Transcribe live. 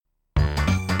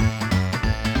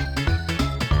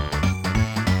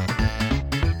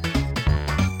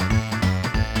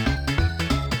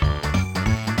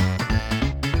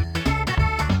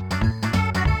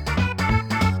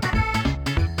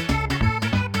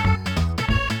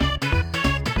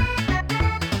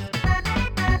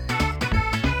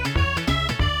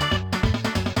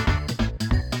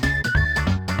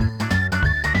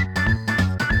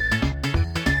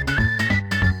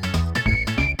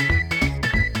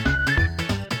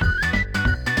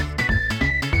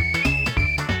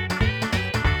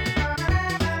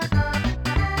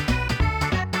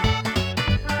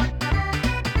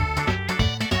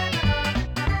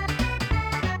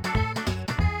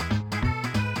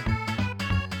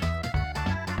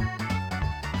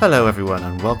Hello everyone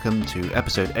and welcome to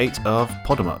episode 8 of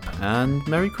Pod 'em Up, and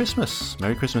Merry Christmas.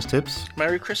 Merry Christmas, Tibbs.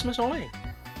 Merry Christmas, Ollie.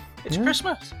 It's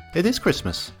Christmas. It is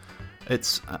Christmas.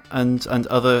 It's and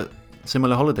other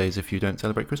similar holidays if you don't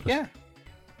celebrate Christmas. Yeah.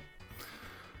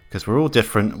 Because we're all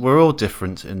different. We're all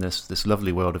different in this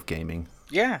lovely world of gaming.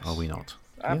 Yes. Are we not?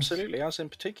 Absolutely. Yes. Us in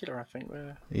particular, I think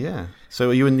we're. Yeah.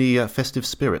 So are you in the festive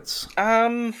spirits?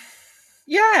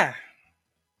 Yeah.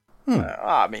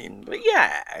 I mean,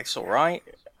 yeah, it's all right.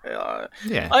 Yeah.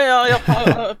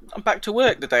 I'm back to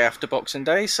work the day after Boxing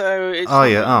Day, so it's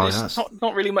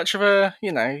not really much of a,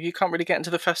 you can't really get into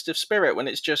the festive spirit when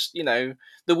it's just, the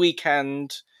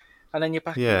weekend, and then you're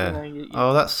back. Yeah.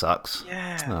 Oh, that sucks.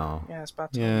 Yeah. Oh. Yeah, it's bad.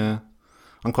 Yeah.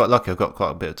 I'm quite lucky. I've got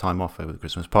quite a bit of time off over the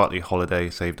Christmas. Partly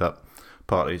holiday saved up,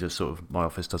 partly just sort of my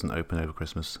office doesn't open over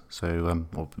Christmas, so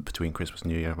or between Christmas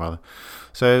and New Year rather.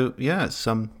 So yeah, it's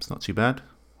not too bad.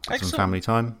 Got some family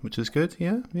time, which is good.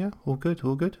 Yeah, all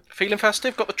good. Feeling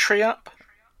festive? Got the tree up?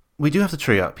 We do have the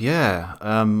tree up, yeah.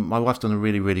 My wife's done a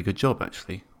really, really good job,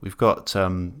 actually. We've got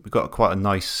quite a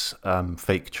nice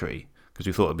fake tree, because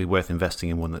we thought it'd be worth investing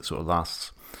in one that sort of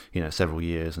lasts, several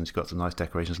years, and she's got some nice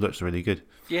decorations. Looks really good.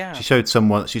 Yeah. She showed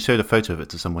a photo of it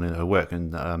to someone in her work,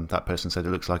 and that person said it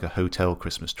looks like a hotel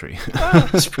Christmas tree. Oh,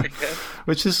 that's pretty good.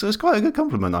 Which is quite a good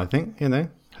compliment, I think.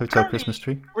 Hotel Apparently, Christmas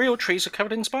tree. Real trees are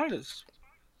covered in spiders.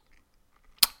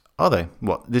 Are they?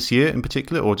 What, this year in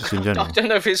particular, or just in general? I don't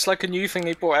know if it's like a new thing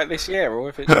they brought out this year, or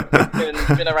if it's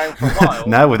been around for a while.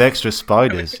 Now with extra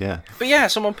spiders, yeah. But yeah,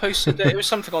 someone posted it was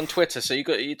something on Twitter, so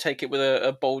you take it with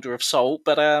a boulder of salt.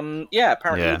 But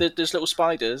apparently there's little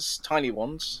spiders, tiny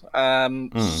ones,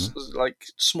 like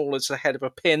small as the head of a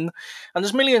pin, and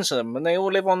there's millions of them, and they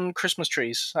all live on Christmas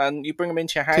trees. And you bring them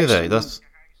into your house. Do they?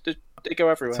 They go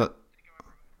everywhere.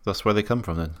 That's where they come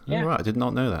from, then. Yeah. Oh, right, I did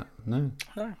not know that. No.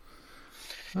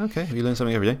 Okay, you learn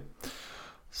something every day.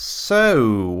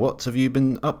 So, what have you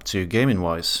been up to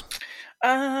gaming-wise?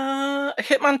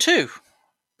 Hitman 2.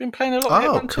 Been playing a lot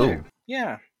of Hitman 2.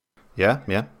 Yeah.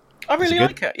 Yeah? I really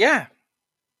like it, yeah.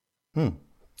 Excellent.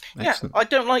 Yeah, I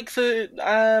don't like the...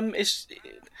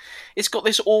 It's got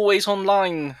this always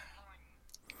online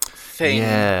thing.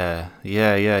 Yeah.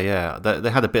 They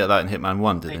had a bit of that in Hitman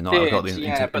 1, did they not? I got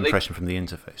the impression from the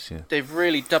interface, yeah. They've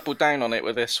really doubled down on it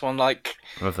with this one, like...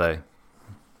 Have they?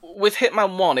 With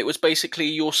Hitman 1, it was basically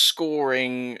you're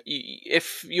scoring.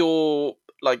 If you're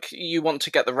you want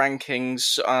to get the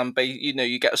rankings,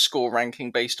 you get a score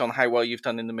ranking based on how well you've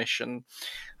done in the mission.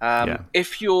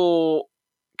 If your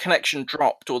connection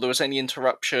dropped, or there was any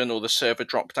interruption, or the server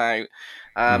dropped out,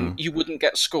 you wouldn't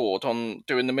get scored on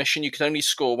doing the mission. You could only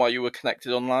score while you were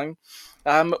connected online.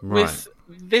 With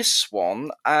this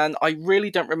one, and I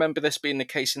really don't remember this being the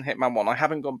case in Hitman 1. I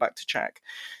haven't gone back to check.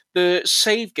 The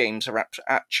save games are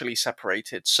actually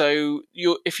separated. So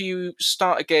if you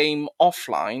start a game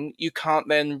offline, you can't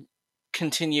then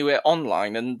continue it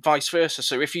online, and vice versa.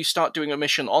 So if you start doing a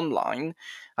mission online,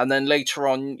 and then later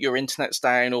on your internet's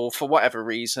down, or for whatever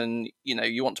reason,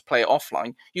 you want to play it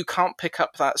offline, you can't pick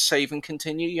up that save and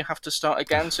continue. You have to start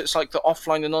again. So it's like the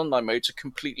offline and online modes are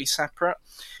completely separate.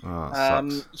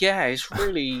 Yeah, it's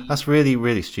really... That's really,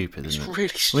 really stupid, isn't it? It's really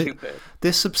stupid.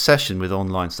 This obsession with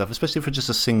online stuff, especially for just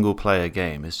a single-player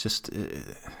game, is just...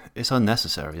 It's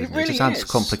unnecessary, isn't it? Really it just adds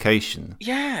complication.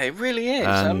 Yeah, it really is.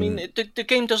 I mean, the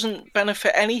game doesn't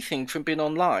benefit anything from being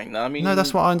online. I mean... No,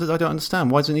 that's what I don't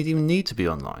understand. Why does it even need to be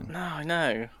online? No, I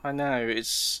know.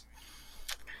 It's...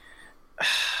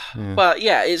 Yeah. But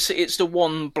yeah, it's the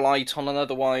one blight on an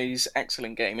otherwise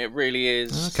excellent game. It really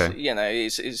is. Okay.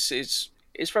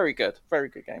 It's very good. Very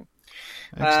good game.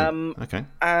 Okay.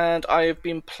 And I've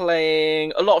been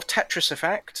playing a lot of Tetris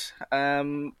Effect.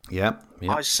 Yeah.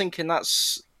 I was thinking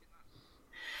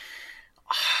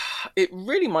it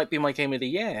really might be my game of the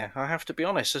year. I have to be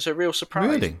honest. It's a real surprise.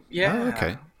 Really? Yeah. Oh,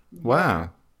 okay. Wow.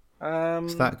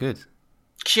 It's that good.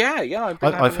 Yeah.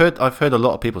 I've heard a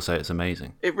lot of people say it's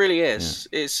amazing. It really is.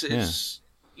 Yeah. It's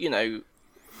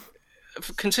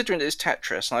considering it's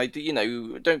Tetris, and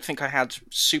I don't think I had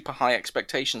super high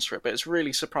expectations for it, but it's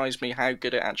really surprised me how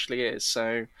good it actually is.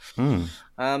 So,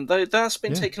 that's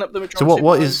been taking up the majority.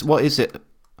 So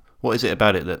what is it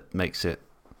about it that makes it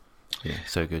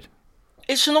so good?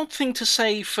 It's an odd thing to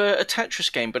say for a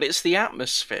Tetris game, but it's the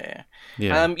atmosphere.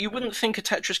 Yeah. You wouldn't think a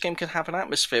Tetris game could have an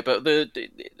atmosphere, but the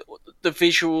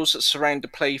visuals that surround the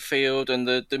playfield, and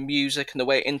the music and the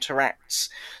way it interacts,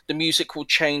 the music will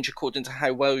change according to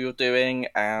how well you're doing,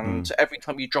 and every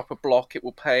time you drop a block, it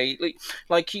will play.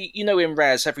 Like in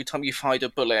Rez, every time you fired a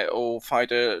bullet or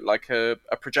fired a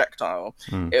projectile,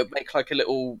 it would make like a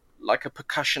little... like a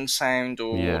percussion sound,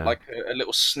 or like a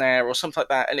little snare or something like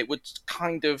that, and it would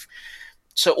kind of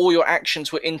so all your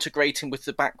actions were integrating with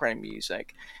the background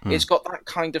music. Mm. It's got that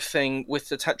kind of thing with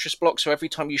the Tetris block. So every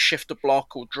time you shift a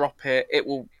block or drop it, it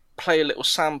will play a little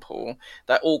sample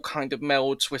that all kind of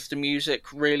melds with the music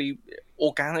really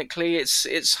organically.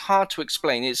 It's hard to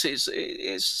explain. It's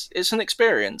an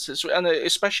experience. And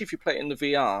especially if you play it in the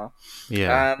VR,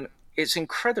 Yeah. it's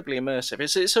incredibly immersive.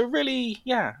 It's a really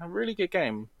good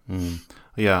game. Mm.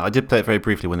 Yeah, I did play it very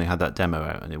briefly when they had that demo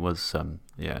out, and it was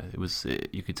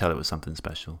you could tell it was something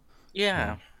special.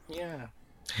 Yeah, yeah.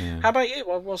 Yeah. How about you?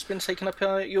 What's been taking up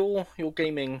your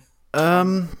gaming?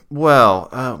 Well,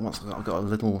 I've got a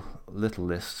little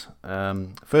list.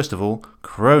 First of all,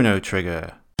 Chrono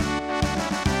Trigger.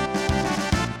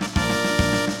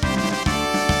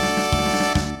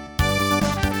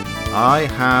 I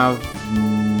have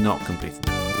not completed it.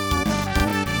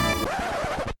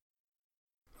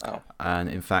 Oh. And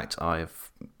in fact,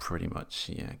 I've pretty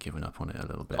much given up on it a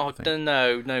little bit. Oh,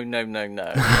 no.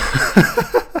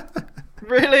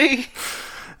 Really?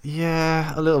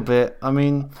 Yeah, a little bit. I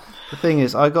mean, the thing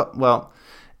is,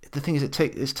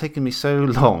 it's taken me so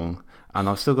long, and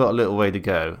I've still got a little way to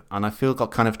go, and I feel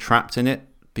got kind of trapped in it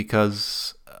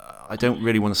because I don't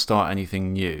really want to start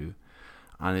anything new,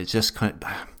 and it just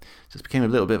just became a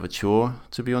little bit of a chore,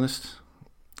 to be honest.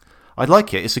 I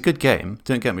like it. It's a good game.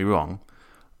 Don't get me wrong,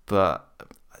 but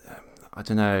I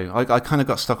don't know. I kind of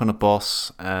got stuck on a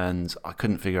boss, and I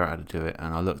couldn't figure out how to do it,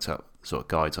 and I looked up sort of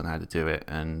guides on how to do it,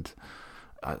 and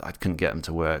I couldn't get them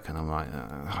to work, and I'm like,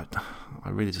 I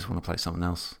really just want to play something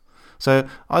else. So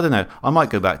I don't know. I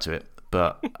might go back to it,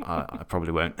 but I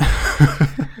probably won't.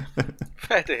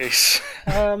 Fair dues.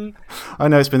 I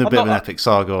know it's been a bit of an epic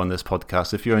saga on this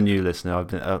podcast. If you're a new listener, I've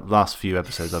been last few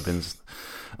episodes I've been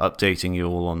updating you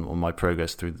all on my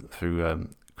progress through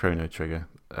Chrono Trigger.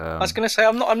 I was going to say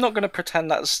I'm not going to pretend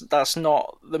that's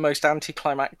not the most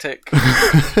anticlimactic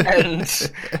end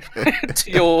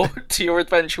to your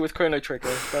adventure with Chrono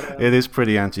Trigger. But, it is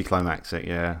pretty anticlimactic.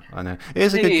 Yeah, I know. It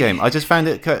is a good game. I just found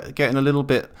it getting a little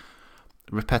bit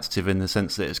repetitive in the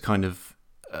sense that it's kind of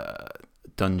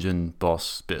dungeon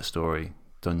boss bit of story,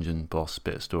 dungeon boss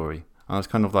bit of story. And I was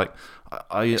kind of like,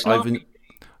 it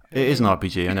is an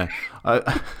RPG. I know,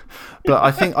 but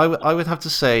I think I would have to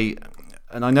say.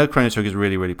 And I know Chrono Trigger is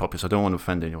really, really popular, so I don't want to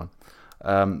offend anyone.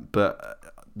 But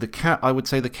I would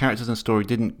say the characters and story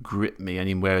didn't grip me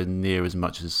anywhere near as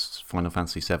much as Final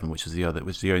Fantasy VII, which is the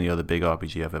only other big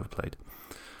RPG I've ever played.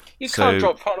 You can't name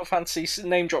drop Final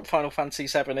Fantasy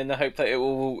VII in the hope that it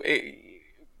will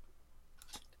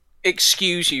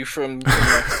excuse you from.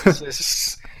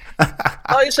 It's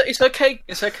okay.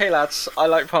 It's okay, lads. I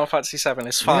like Final Fantasy VII.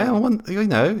 It's fine. Yeah,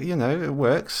 it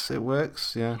works. It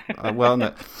works. Yeah. Well,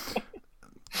 no.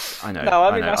 I know. No,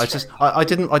 I mean, I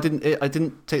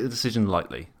didn't take the decision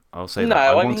lightly. I'll say that. No,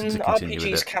 I wanted to continue RPGs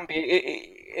with it. can be,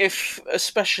 if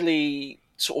especially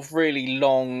sort of really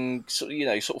long, sort of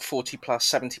 40+,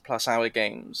 70+ hour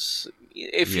games.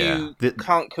 If you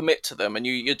can't commit to them and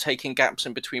you're taking gaps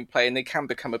in between playing, they can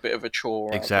become a bit of a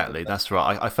chore. Exactly, that's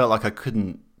right. I felt like I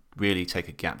couldn't really take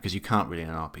a gap because you can't really in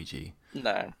an RPG.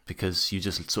 No, because you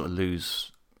just sort of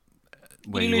lose.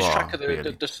 You lose track of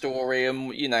the story and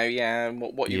what you've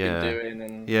been doing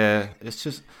and it's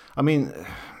just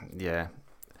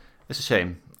it's a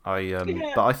shame.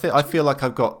 But I feel like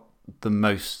I've got the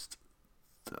most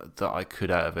that I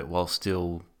could out of it while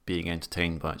still being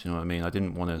entertained by it. Do you know what I mean? I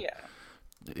didn't want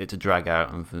it to drag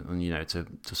out and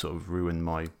to sort of ruin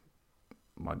my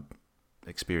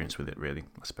experience with it. Really,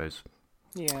 I suppose.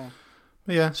 Yeah.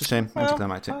 But yeah, it's a shame.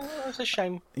 Anticlimactic. It's a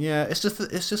shame. Yeah, it's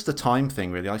just the time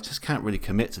thing, really. I just can't really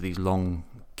commit to these long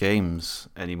games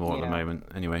anymore at the moment.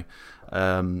 Anyway,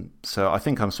 so I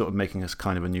think I'm sort of making this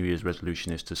kind of a New Year's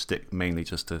resolution is to stick mainly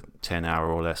just to 10-hour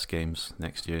or less games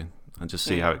next year and just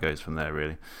see how it goes from there,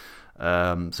 really.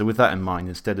 So with that in mind,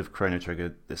 instead of Chrono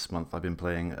Trigger this month, I've been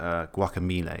playing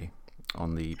Guacamelee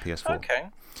on the PS4. Okay.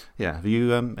 Yeah, have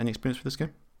you any experience with this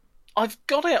game? I've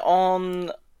got it on.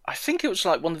 I think it was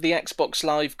like one of the Xbox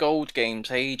Live Gold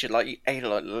games years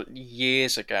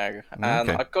ago, and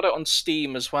I've got it on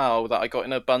Steam as well that I got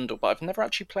in a bundle, but I've never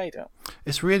actually played it.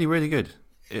 It's really, really good.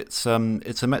 It's a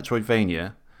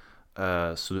Metroidvania,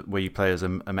 sort of where you play as a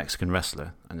Mexican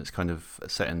wrestler, and it's kind of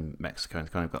set in Mexico. It's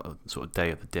kind of got a sort of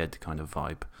Day of the Dead kind of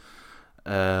vibe.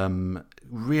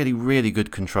 Really, really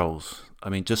good controls. I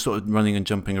mean, just sort of running and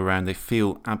jumping around, they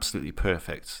feel absolutely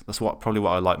perfect. That's probably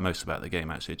what I like most about the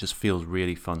game. Actually, it just feels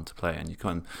really fun to play, and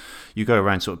you go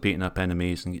around sort of beating up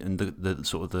enemies, and the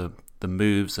sort of the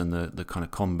moves and the kind of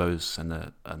combos and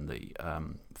the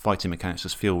fighting mechanics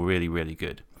just feel really, really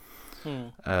good.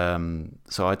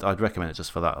 So I'd recommend it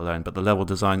just for that alone. But the level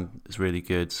design is really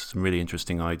good. Some really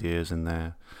interesting ideas in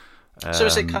there. So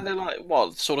is it kind of like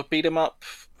what sort of beat 'em up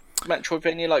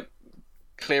Metroidvania, like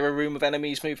clear a room of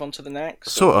enemies, move on to the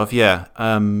next? Sort of, yeah.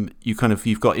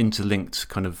 You've got interlinked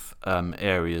kind of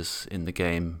areas in the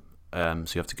game. So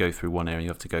you have to go through one area, and you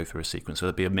have to go through a sequence. So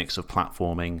there'll be a mix of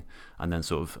platforming and then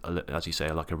sort of, as you say,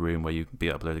 like a room where you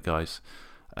beat up a load of guys.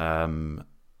 And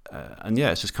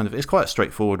yeah, it's just kind of, it's quite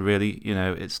straightforward, really.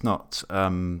 It's not,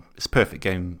 it's a perfect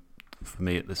game for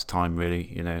me at this time,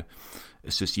 really.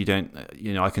 It's just you don't,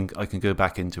 I can go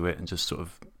back into it and just sort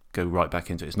of go right back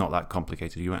into it. It's not that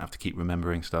complicated. You won't have to keep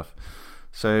remembering stuff.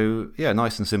 So yeah,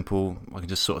 nice and simple. I can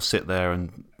just sort of sit there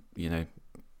and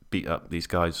beat up these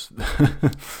guys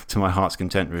to my heart's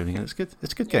content, really. And it's good.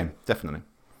 It's a good game, definitely.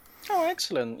 Oh,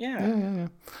 excellent! Yeah,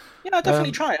 Yeah. I'll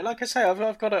definitely try it. Like I say,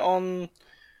 I've got it on.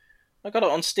 I've got it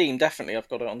on Steam. Definitely, I've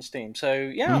got it on Steam. So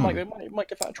yeah, I might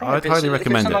give that a try. I'd highly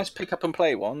recommend it. If it's a nice pick up and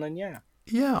play one, then yeah.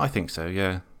 Yeah, I think so.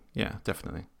 Yeah,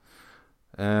 definitely.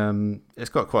 It's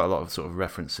got quite a lot of sort of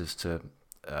references to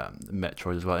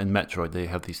Metroid as well. In Metroid, they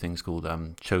have these things called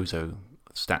Chozo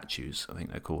statues, I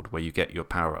think they're called, where you get your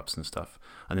power ups and stuff.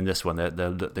 And in this one,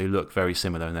 they look very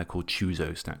similar, and they're called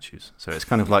Chuzo statues. So it's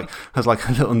kind of like has like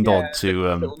a little nod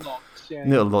to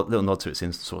little nod to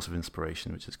its source of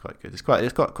inspiration, which is quite good. It's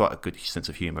got quite a good sense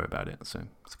of humor about it. So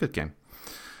it's a good game.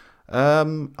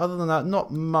 Other than that,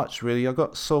 not much really. I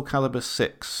got Soul Calibur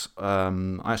 6.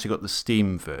 I actually got the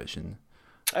Steam version.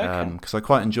 Because I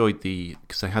quite enjoyed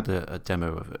because they had a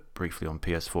demo of it briefly on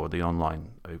PS4, the online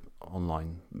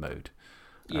mode.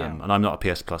 And I'm not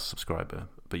a PS Plus subscriber,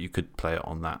 but you could play it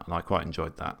on that, and I quite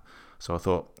enjoyed that. So I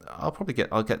thought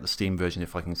I'll get the Steam version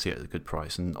if I can see it at a good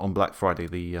price. And on Black Friday,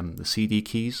 the CD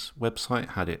Keys website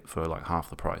had it for like half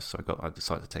the price, so I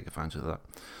decided to take advantage of that.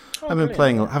 Haven't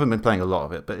been playing a lot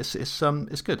of it, but it's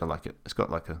good. I like it. It's got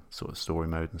like a sort of story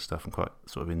mode and stuff, and quite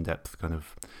sort of in-depth kind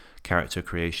of character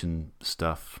creation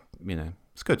stuff.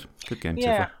 It's good. Good game so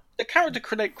far. The character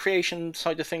creation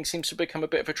side of things seems to become a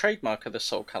bit of a trademark of the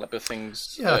Soul Calibur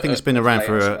things. Yeah, I think it's been around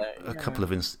for a couple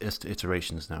of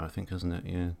iterations now, I think, hasn't it?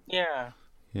 Yeah.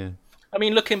 I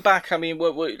mean, looking back,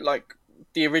 we're like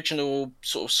the original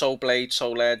sort of Soul Blade,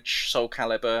 Soul Edge, Soul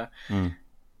Calibur.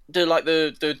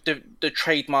 The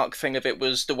trademark thing of it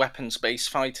was the weapons-based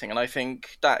fighting, and I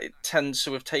think that it tends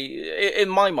to have taken, in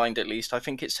my mind at least, I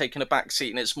think it's taken a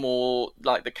backseat, and it's more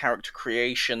like the character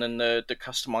creation and the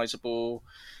customizable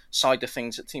side of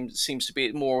things. It seems to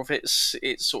be more of its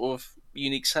sort of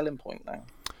unique selling point now.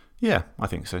 Yeah, I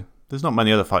think so. There's not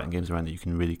many other fighting games around that you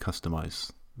can really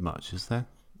customize much, is there?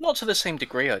 Not to the same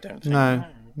degree, I don't think.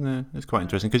 No, it's quite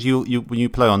interesting because you when you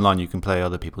play online, you can play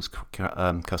other people's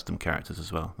custom characters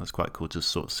as well. That's quite cool to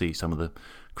sort of see some of the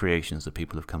creations that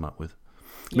people have come up with.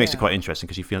 It makes it quite interesting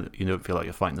because you don't feel like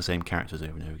you're fighting the same characters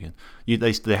over and over again.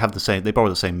 They have the same, they borrow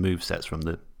the same move sets from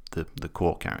the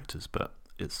core characters, but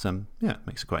it's it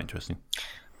makes it quite interesting.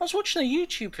 I was watching a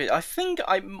YouTube video. I think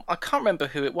I can't remember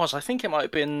who it was. I think it might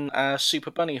have been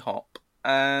Super Bunny Hop,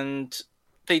 and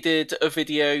they did a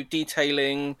video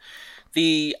detailing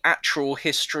the actual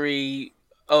history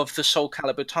of the Soul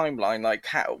Calibur timeline, like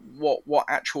what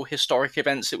actual historic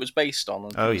events it was based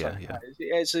on. And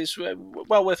it's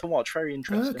well worth a watch. Very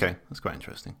interesting. Okay, that's quite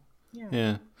interesting.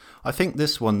 Yeah, I think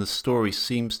this one, the story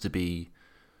seems to be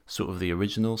sort of the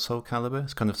original Soul Calibur.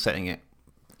 It's kind of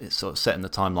it's sort of setting the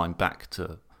timeline back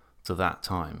to that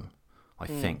time. I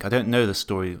think I don't know the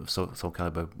story of Soul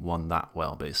Calibur 1 that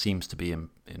well, but it seems to be in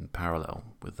parallel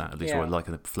with that, at least, or like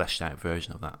a fleshed out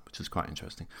version of that, which is quite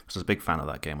interesting. Because I was a big fan of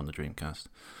that game on the Dreamcast,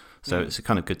 so it's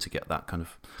kind of good to get that kind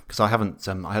of, because I haven't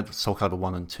I had Soul Calibur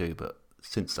 1 and 2, but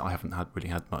since I haven't really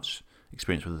had much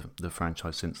experience with the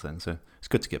franchise since then, so it's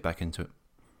good to get back into it.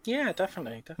 Yeah,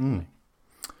 definitely. That's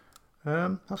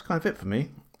kind of it for me,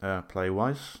 play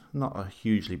wise. Not a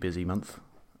hugely busy month.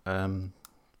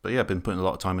 But yeah, I've been putting a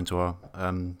lot of time into our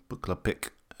book club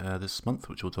pick this month,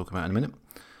 which we'll talk about in a minute.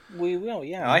 We will,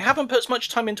 yeah. I haven't put as much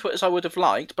time into it as I would have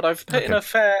liked, but I've put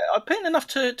in enough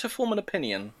to form an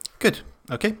opinion. Good.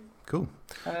 Okay. Cool.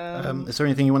 Is there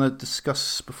anything you want to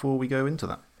discuss before we go into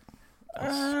that?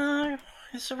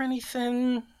 Is there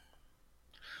anything? I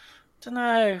don't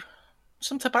know.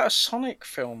 Something about a Sonic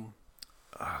film.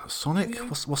 Sonic?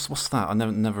 What's that? I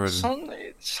never. It's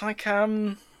like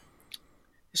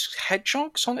It's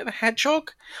Hedgehog? Sonic the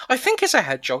Hedgehog? I think it's a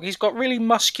hedgehog. He's got really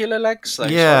muscular legs, though.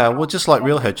 Yeah, well, just like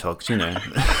real hedgehogs,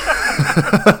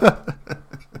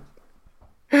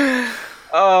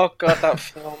 Oh god, that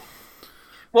film.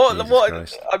 What?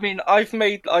 Christ. I mean, I've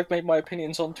made my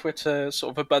opinions on Twitter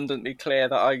sort of abundantly clear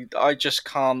that I just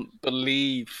can't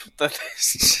believe that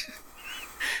this.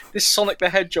 this Sonic the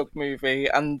Hedgehog movie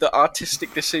and the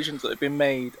artistic decisions that have been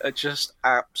made are just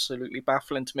absolutely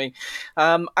baffling to me.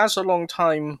 As a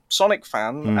long-time Sonic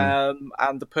fan,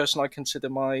 and the person I consider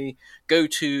my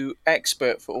go-to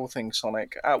expert for all things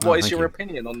Sonic, what is thank your you.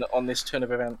 opinion on this turn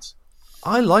of events?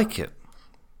 I like it.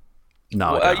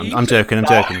 No, What I are don't. you I'm joking. I'm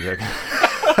joking. I'm joking.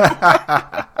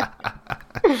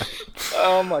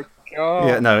 Oh my god!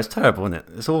 Yeah, no, it's terrible, isn't it?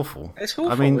 It's awful. It's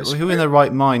awful. I mean, It's who in their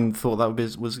right mind thought that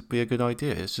would be a good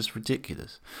idea? It's just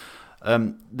ridiculous.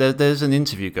 There's an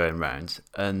interview going around,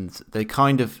 and they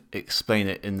kind of explain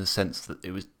it in the sense that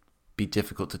it would be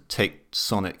difficult to take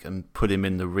Sonic and put him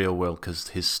in the real world because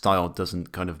his style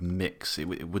doesn't kind of mix. It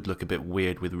would look a bit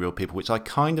weird with real people, which I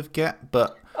kind of get,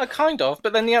 but kind of.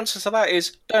 But then the answer to that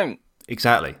is don't.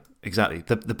 exactly.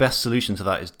 The best solution to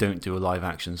that is don't do a live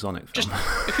action Sonic film.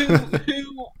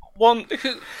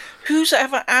 Who's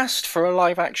ever asked for a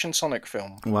live action Sonic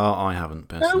film? Well, I haven't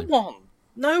personally.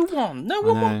 No one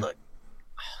wants. Oh,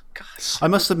 God. I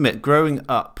must admit, growing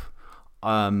up,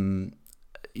 as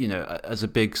a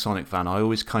big Sonic fan, I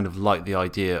always kind of liked the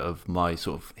idea of my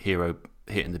sort of hero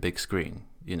hitting the big screen.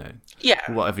 Yeah.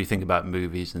 Whatever you think about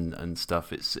movies and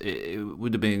stuff, it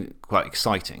would have been quite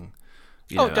exciting.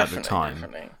 At the time,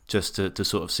 definitely. just to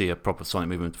sort of see a proper Sonic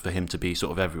movement for him to be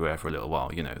sort of everywhere for a little while.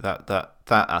 That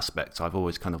aspect I've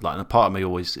always kind of liked, and a part of me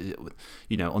always,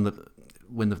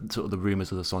 when the sort of the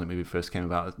rumors of the Sonic movie first came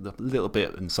about, a little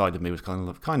bit inside of me was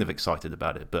kind of excited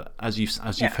about it. But as you've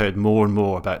heard more and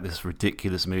more about this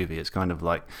ridiculous movie, it's kind of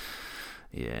like,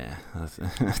 yeah,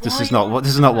 this is not what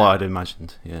I'd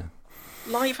imagined. Yeah,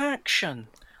 live action.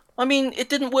 I mean, it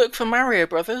didn't work for Mario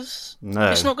Brothers. No,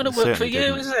 it's not going to work for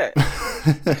you, is it?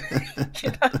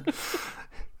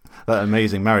 That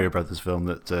amazing Mario Brothers film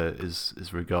that is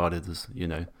regarded as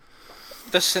the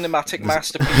cinematic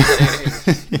masterpiece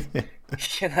that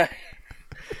it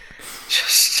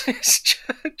is.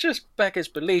 Just beggars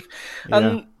belief.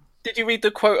 And did you read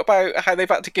the quote about how they've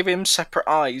had to give him separate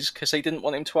eyes because they didn't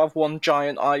want him to have one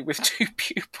giant eye with two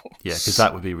pupils? Yeah, because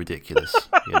that would be ridiculous.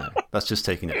 That's just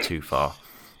taking it too far.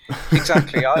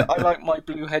 Exactly. I like my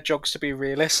blue hedgehogs to be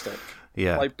realistic.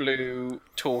 Yeah. My blue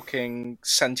talking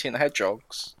sentient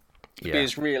hedgehogs to be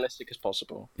as realistic as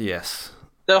possible. Yes.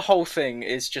 The whole thing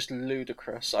is just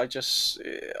ludicrous. Well,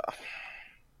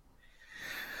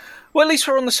 at least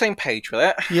we're on the same page with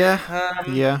it. Yeah.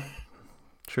 Yeah.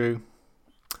 True.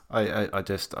 I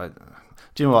do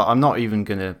you know what? I'm not even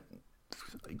gonna.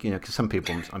 Because some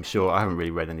people, I'm sure, I haven't really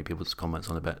read any people's comments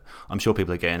on it, but I'm sure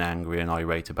people are getting angry and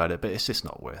irate about it, but it's just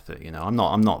not worth it. I'm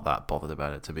not that bothered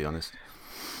about it, to be honest.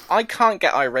 I can't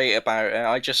get irate about it.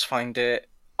 I just find it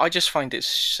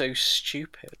so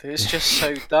stupid. It's just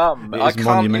so dumb.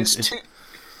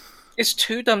 It's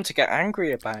too dumb to get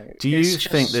angry about. Do you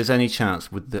think there's any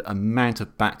chance, with the amount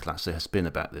of backlash there has been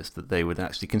about this, that they would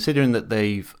actually, considering that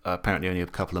they've apparently only a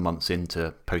couple of months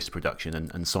into post-production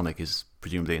and Sonic is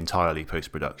presumably entirely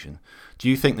post-production, do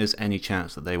you think there's any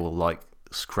chance that they will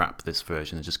scrap this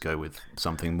version and just go with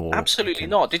something more? Absolutely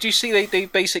not. Did you see they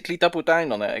basically doubled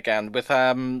down on it again with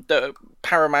the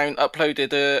Paramount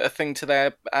uploaded a thing to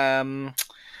their I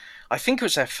think it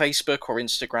was their Facebook or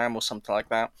Instagram or something like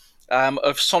that.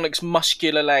 Of Sonic's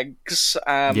muscular legs.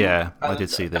 I did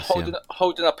see this.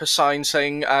 Holding up a sign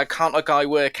saying, "Can't a guy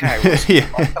work out?" I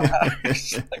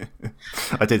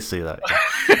did see that.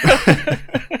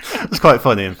 It's quite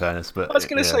funny, in fairness. But I was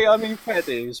going to say, fair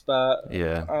dues, but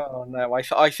yeah. Oh no,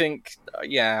 I think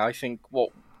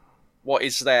what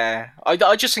is there?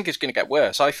 I just think it's going to get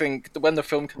worse. I think when the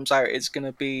film comes out, it's going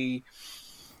to be.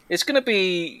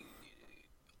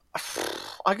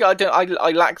 I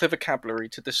lack the vocabulary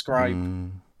to describe.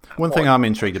 One thing I'm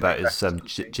intrigued about is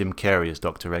Jim Carrey as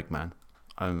Dr. Eggman.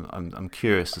 I'm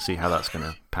curious to see how that's going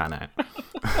to pan out.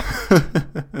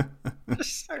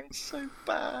 This sounds so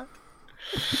bad.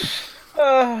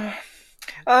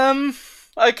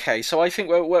 Okay, so I think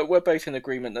we're both in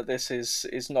agreement that this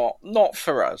is not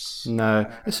for us. No,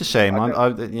 it's a shame. The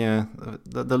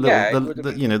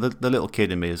little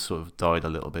kid in me has sort of died a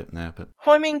little bit now. But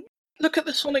I mean, look at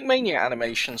the Sonic Mania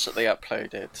animations that they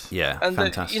uploaded. Yeah, and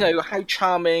fantastic. How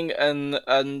charming and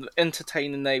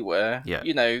entertaining they were. Yeah.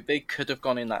 They could have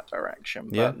gone in that direction.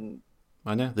 But, yeah,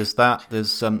 I know. There's that.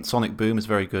 There's Sonic Boom is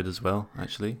very good as well,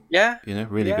 actually. Yeah.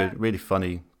 Really good, really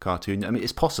funny cartoon. I mean,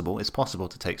 it's possible. It's possible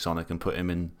to take Sonic and put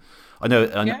him in. I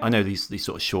know these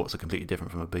sort of shorts are completely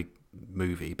different from a big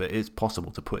movie, but it's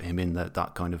possible to put him in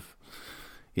that kind of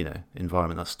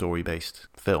environment, that story based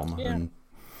film, and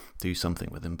do something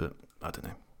with him. But I don't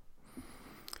know.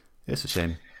 It's a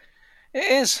shame.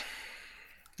 It is.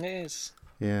 It is.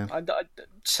 Yeah.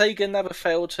 Sega never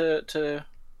failed to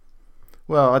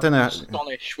Well, I don't know.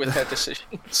 Astonished with their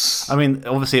decisions. I mean,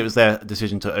 obviously it was their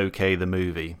decision to okay the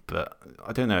movie, but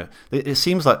I don't know. It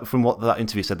seems like from what that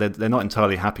interview said, they're not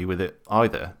entirely happy with it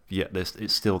either. Yet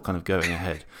it's still kind of going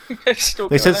ahead.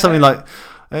 They said something like,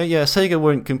 "Yeah, Sega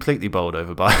weren't completely bowled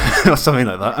over by," or something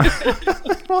like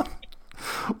that.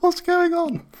 What's going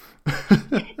on?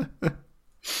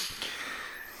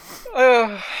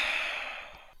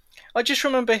 I just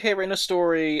remember hearing a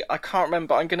story. I can't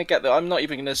remember. I'm going to get there. I'm not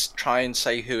even going to try and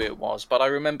say who it was, but I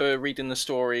remember reading the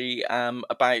story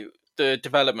about the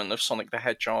development of Sonic the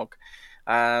Hedgehog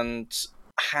and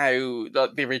how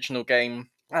the original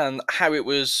game and how it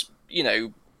was,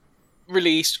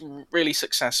 released really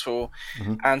successful.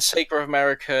 Mm-hmm. And Sega of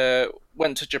America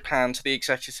went to Japan to the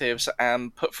executives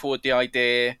and put forward the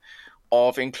idea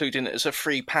of including it as a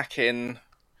free pack-in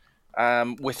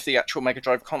with the actual Mega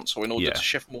Drive console in order to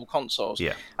shift more consoles.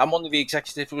 Yeah. And one of the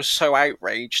executives was so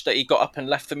outraged that he got up and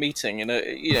left the meeting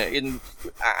in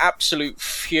absolute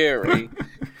fury.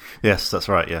 Yes, that's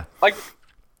right. Yeah.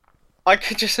 I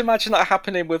could just imagine that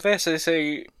happening with this. They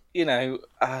say,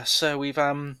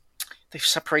 so they've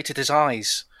separated his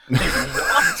eyes.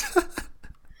 What?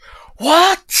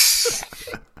 What?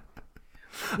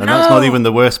 And that's not even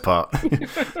the worst part.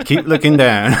 Keep looking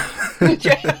down.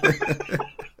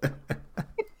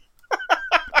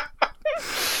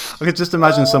 I could just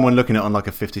imagine someone looking at it on like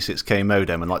a 56k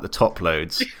modem and like the top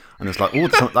loads, and it's like,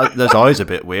 those eyes are a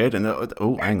bit weird, and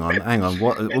hang on,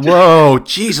 what? Whoa,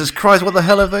 Jesus Christ, what the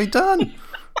hell have they done?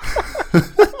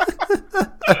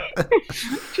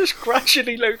 Just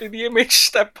gradually loading the image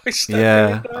step by step.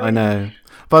 Yeah, I know.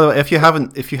 By the way, if you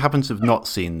happen to have not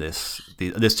seen this,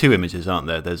 there's two images, aren't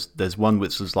there? There's one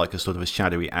which is like a sort of a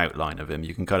shadowy outline of him.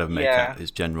 You can kind of make out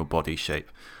his general body shape,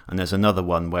 and there's another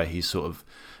one where he's sort of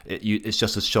it's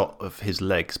just a shot of his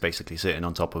legs basically sitting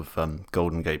on top of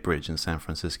Golden Gate Bridge in San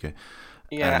Francisco.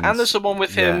 Yeah, and there's the one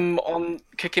with him on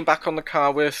kicking back on the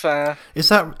car with. Is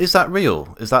that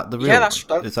real? Is that the real?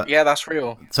 Yeah, that's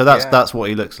real. So that's what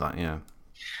he looks like. Yeah.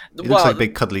 He looks like a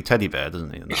big cuddly teddy bear,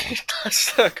 doesn't he? In that one? He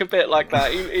does look a bit like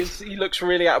that. He looks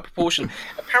really out of proportion.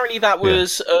 Apparently, that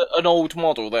was an old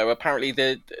model, though. Apparently,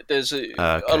 there's a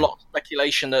lot of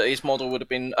speculation that his model would have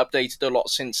been updated a lot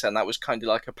since then. That was kind of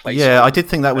like a place. Yeah, I did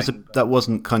think that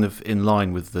wasn't kind of in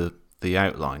line with the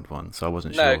outlined one, so I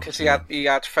wasn't sure. No, because he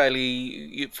had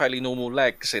fairly normal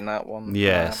legs in that one.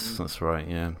 Yes, that's right.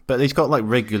 Yeah, but he's got like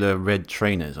regular red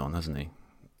trainers on, hasn't he?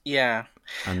 Yeah.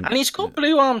 And he's got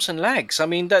blue arms and legs. I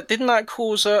mean, didn't that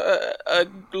cause a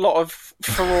lot of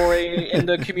furore in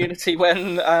the community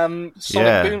when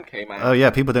Sonic Boom came out? Oh yeah,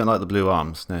 people don't like the blue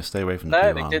arms. No, stay away from the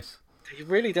blue arms. They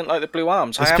really didn't like the blue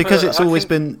arms. It's because it's always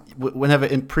been whenever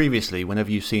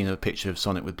you've seen a picture of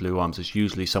Sonic with blue arms, it's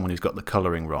usually someone who's got the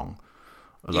colouring wrong.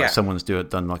 Like someone's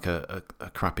done like a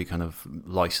crappy kind of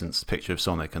licensed picture of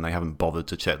Sonic, and they haven't bothered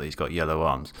to check that he's got yellow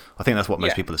arms. I think that's what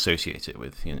most people associate it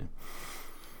with,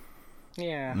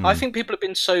 Yeah, I think people have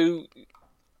been so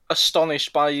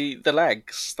astonished by the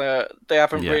legs that they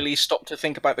haven't really stopped to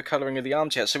think about the colouring of the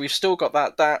arms yet. So we've still got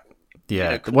that.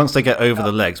 Yeah, once they get over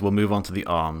the legs, we'll move on to the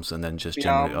arms, and then just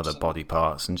generally other body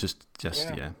parts, and just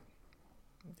yeah.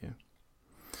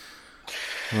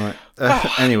 Right.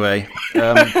 Anyway.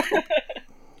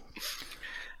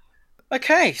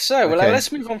 Okay, so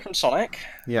let's move on from Sonic.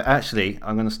 Yeah, actually,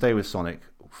 I'm going to stay with Sonic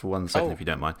for 1 second, if you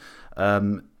don't mind.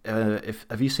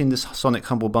 Have you seen this Sonic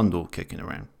Humble Bundle kicking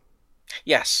around?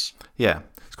 Yes. Yeah,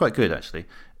 it's quite good actually.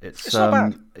 It's not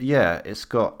bad. Yeah, I've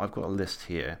got a list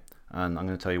here, and I'm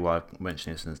going to tell you why I'm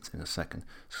mentioning this in a second.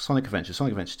 So Sonic Adventure,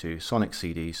 Sonic Adventure 2, Sonic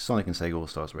CD, Sonic and Sega All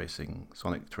Stars Racing,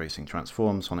 Sonic Racing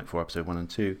Transform, Sonic 4 Episode 1 and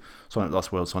 2, Sonic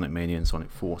Lost World, Sonic Mania, and Sonic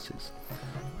Forces.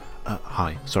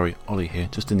 Hi, sorry, Ollie here,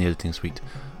 just in the editing suite.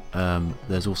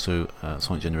 There's also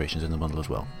Sonic Generations in the bundle as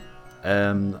well.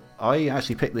 I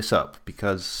actually picked this up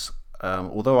because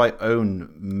although I own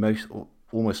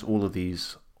almost all of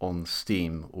these on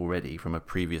Steam already from a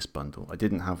previous bundle, I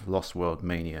didn't have Lost World,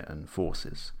 Mania, and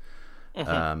Forces.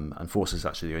 And Forces is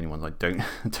actually the only ones I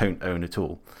don't own at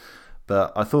all.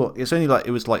 But I thought it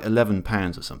was like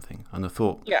 £11 or something, and I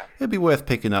thought it'd be worth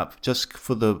picking up just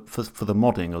for the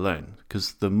modding alone,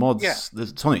 because the mods, the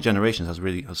Sonic Generations has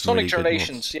Sonic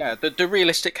Generations, the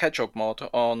realistic Hedgehog mod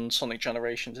on Sonic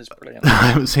Generations is brilliant. I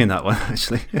haven't seen that one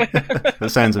actually. That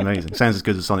sounds amazing. Sounds as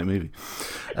good as a Sonic movie.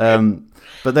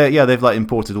 But they've like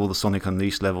imported all the Sonic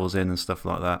Unleashed levels in and stuff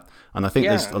like that, and I think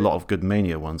there's a lot of good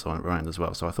Mania ones around as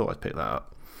well. So I thought I'd pick that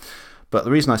up. But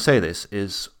the reason I say this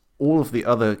is all of the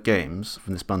other games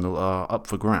from this bundle are up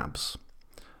for grabs.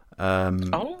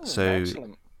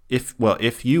 Excellent.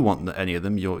 if you want any of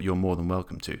them, you're more than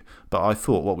welcome to. But I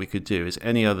thought what we could do is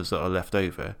any others that are left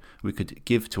over, we could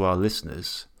give to our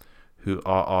listeners, who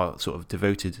are our sort of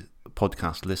devoted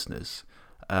podcast listeners.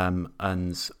 And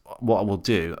what I will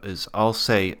do is I'll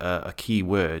say a key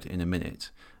word in a minute,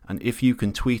 and if you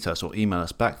can tweet us or email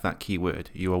us back that key word,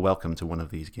 you are welcome to one of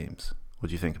these games. What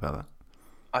do you think about that?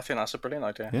 I think that's a brilliant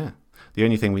idea. Yeah. The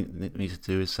only thing we need to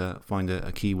do is find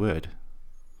a key word.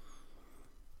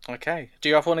 Okay. Do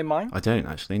you have one in mind? I don't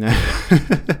actually, no.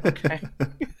 Okay.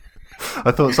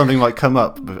 I thought something might come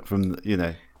up from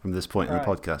this point in the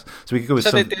podcast. So we could go with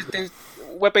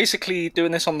we're basically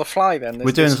doing this on the fly then.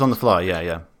 We're doing this on the fly,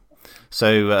 yeah.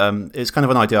 So it's kind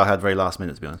of an idea I had very last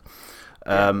minute, to be honest.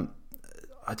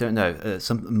 I don't know,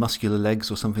 some muscular legs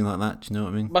or something like that. Do you know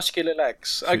what I mean? Muscular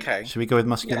legs. Okay. Should we go with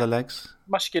muscular legs?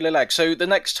 Muscular legs. So the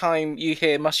next time you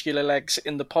hear muscular legs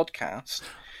in the podcast,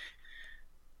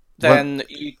 then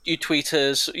you tweet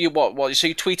us. So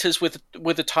you tweet us with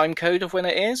a time code of when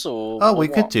it is, or we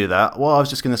could do that. What I was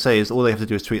just going to say is all they have to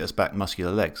do is tweet us back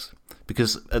muscular legs,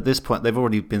 because at this point they're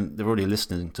already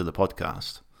listening to the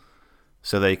podcast,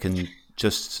 so they can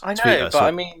just tweet us. But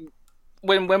I mean,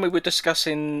 when we were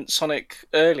discussing Sonic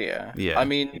earlier, I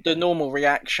mean, the normal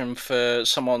reaction for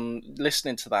someone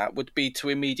listening to that would be to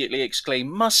immediately exclaim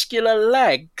 "muscular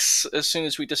legs" as soon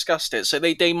as we discussed it. So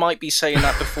they might be saying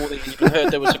that before they even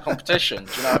heard there was a competition.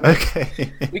 Do you know what I mean?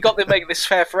 Okay. We got to make this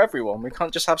fair for everyone. We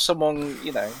can't just have someone,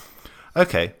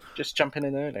 Okay. just jumping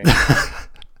in early.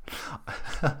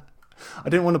 I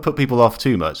didn't want to put people off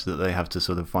too much that they have to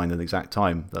sort of find an exact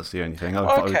time. That's the only thing I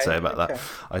would say about that.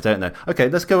 I don't know. Okay,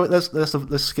 let's go. Let's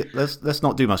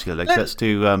not do muscular legs. Let's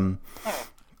do. I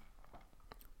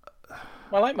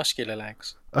like muscular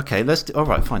legs. Okay, all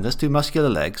right, fine. Let's do muscular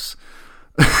legs.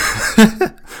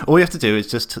 All you have to do is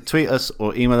just tweet us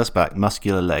or email us back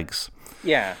muscular legs.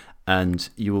 Yeah. And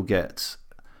you will get.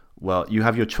 Well, you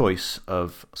have your choice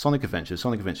of Sonic Adventures,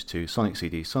 Sonic Adventure 2, Sonic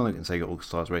CD, Sonic and Sega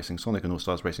All-Stars Racing, Sonic and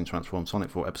All-Stars Racing Transform, Sonic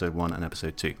 4 Episode 1 and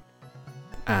Episode 2.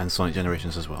 And Sonic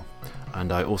Generations as well.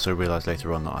 And I also realised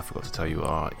later on that I forgot to tell you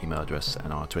our email address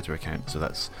and our Twitter account. So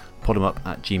that's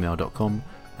podemup@gmail.com,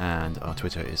 and our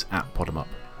Twitter is @podemup.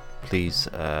 Please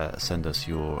send us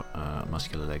your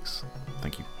muscular legs.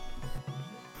 Thank you.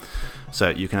 So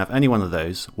you can have any one of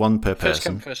those, one per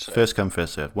person. First come,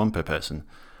 first serve, one per person.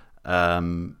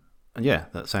 And yeah,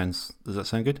 does that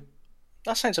sound good?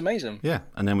 That sounds amazing. Yeah,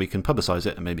 and then we can publicise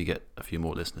it and maybe get a few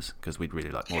more listeners, because we'd really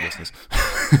like more listeners.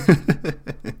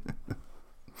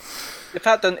 If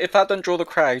that doesn't draw the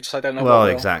crowds, I don't know. Well,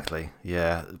 exactly.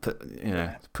 Yeah,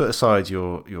 put aside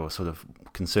your sort of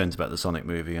concerns about the Sonic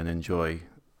movie and enjoy,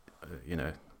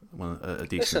 a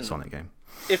decent Sonic game.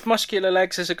 If muscular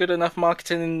legs is a good enough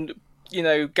marketing,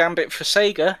 gambit for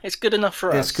Sega, it's good enough for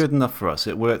us. It's good enough for us.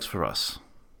 It works for us.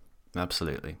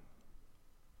 Absolutely.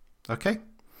 Okay.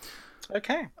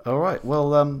 All right.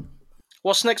 Well,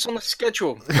 what's next on the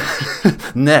schedule?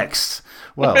 Next.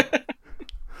 Well,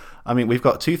 I mean, we've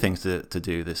got two things to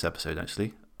do this episode,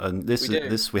 actually. And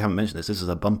we haven't mentioned this. This is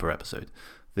a bumper episode.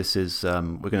 This is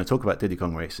we're going to talk about Diddy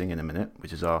Kong Racing in a minute,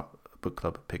 which is our book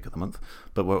club pick of the month.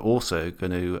 But we're also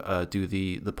going to do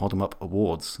the Podemup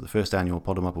Awards, the first annual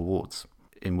Podemup Awards,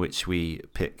 in which we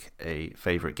pick a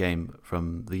favourite game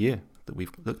from the year that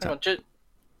we've looked at.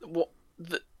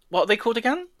 What are they called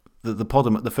again? The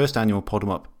first annual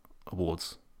Podemup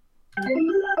Awards.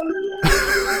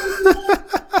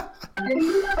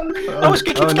 That was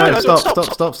good. Oh no!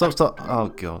 Stop! Oh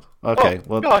god. Okay.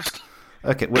 God.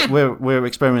 Okay. We're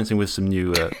experimenting with some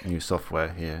new software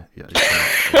here. Yeah.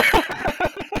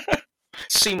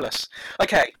 Seamless.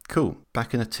 Okay. Cool.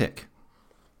 Back in a tick.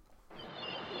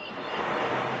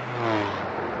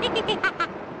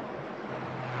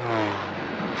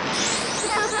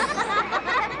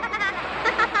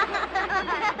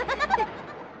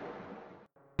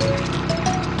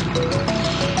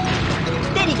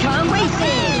 Diddy Kong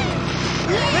Racing!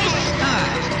 Race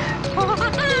start!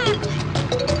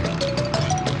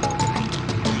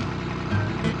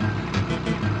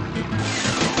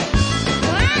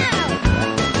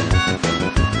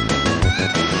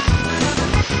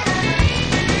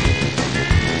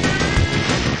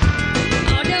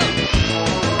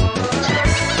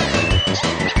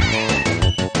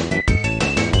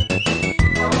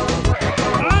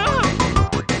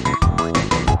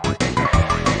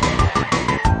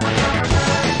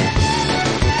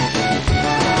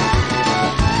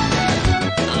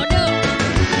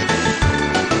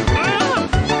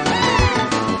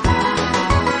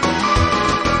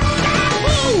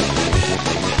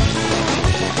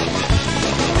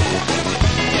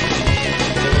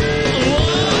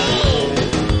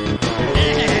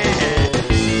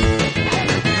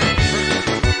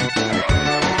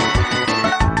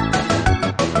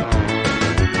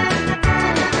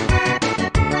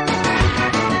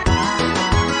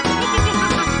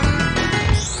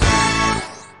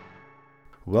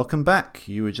 Welcome back.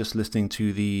 You were just listening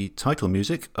to the title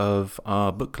music of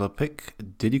our book club pick,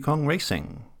 Diddy Kong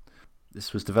Racing.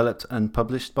 This was developed and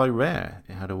published by Rare.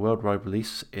 It had a worldwide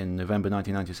release in November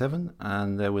 1997,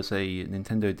 and there was a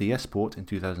Nintendo DS port in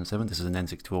 2007. This is an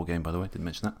N64 game, by the way, didn't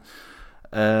mention that.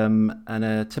 And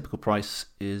a typical price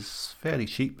is fairly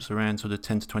cheap. It's around sort of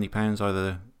 £10 to £20,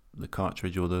 either the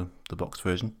cartridge or the box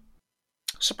version.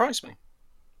 Surprised me.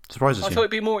 Surprises you? I thought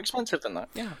it'd be more expensive than that.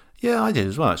 Yeah. Yeah, I did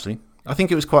as well, actually. I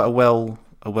think it was quite a well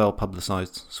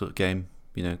publicised sort of game.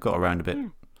 You know, got around a bit.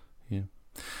 Yeah.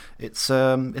 It's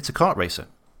a kart racer.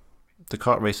 The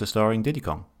kart racer starring Diddy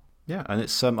Kong. Yeah, and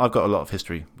it's I've got a lot of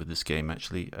history with this game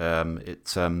actually.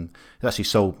 It actually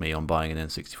sold me on buying an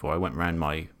N64. I went round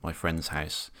my friend's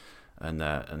house, and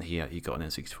he got an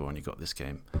N64 and he got this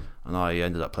game, and I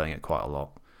ended up playing it quite a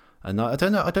lot. And I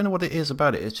don't know what it is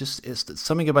about it. It's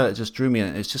something about it just drew me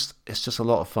in. It's just a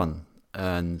lot of fun,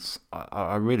 and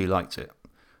I really liked it.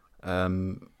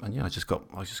 And yeah, I just got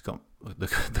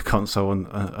the console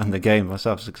and the game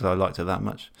myself because I liked it that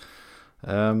much.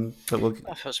 That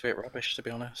feels a bit rubbish, to be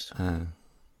honest. No,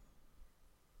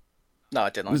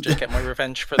 I didn't. I was just getting my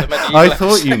revenge for the medieval. I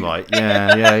thought you might.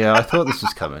 Yeah. I thought this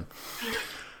was coming.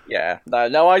 Yeah,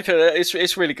 no. I feel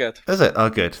it's really good. Is it? Oh,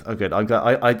 good. I'm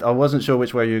glad. I wasn't sure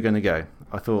which way you were going to go.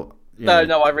 I thought.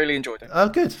 No, I really enjoyed it. Oh,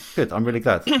 good. I'm really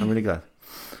glad.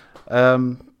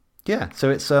 Yeah. So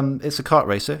it's a kart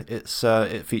racer. It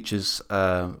features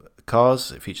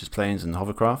cars. It features planes and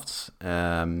hovercrafts.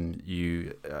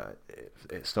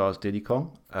 It stars Diddy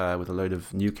Kong with a load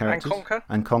of new characters.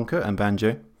 And Conker and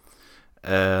Banjo.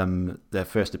 Their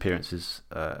first appearances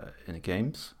in the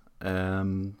games.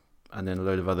 And then a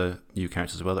load of other new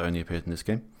characters as well that only appeared in this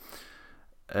game.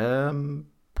 The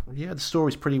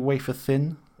story's pretty wafer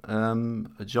thin.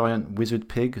 A giant wizard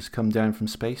pig has come down from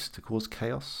space to cause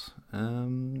chaos.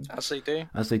 As they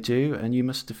do, and you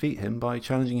must defeat him by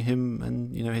challenging him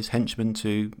and his henchmen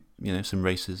to some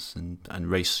races and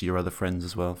race your other friends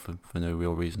as well for no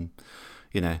real reason.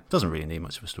 Doesn't really need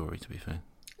much of a story, to be fair.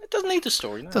 It doesn't need a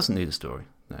story. No. It doesn't need a story.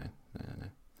 No.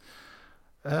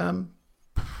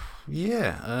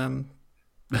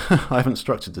 I haven't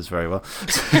structured this very well.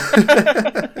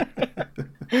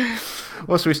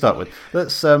 What should we start with?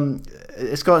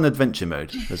 It's got an adventure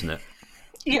mode, hasn't it?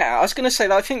 Yeah, I was going to say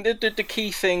that I think the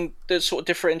key thing that sort of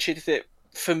differentiated it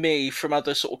for me from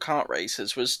other sort of kart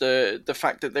races was the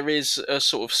fact that there is a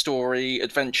sort of story,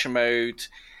 adventure mode,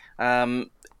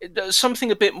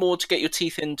 something a bit more to get your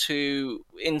teeth into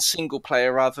in single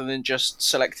player rather than just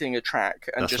selecting a track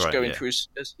and going through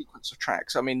a sequence of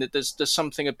tracks. I mean, there's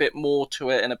something a bit more to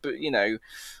it, and a bit,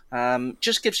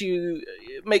 just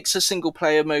makes a single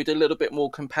player mode a little bit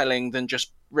more compelling than just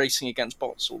racing against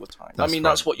bots all the time.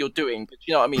 That's what you're doing, but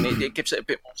you know what I mean? It gives it a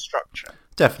bit more structure.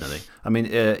 Definitely. I mean,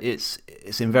 it's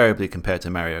invariably compared to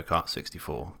Mario Kart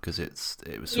 64 because it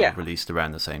was sort of released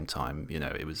around the same time.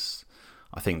 It was.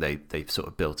 I think they sort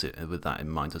of built it with that in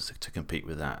mind to compete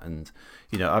with that. And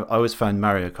I always found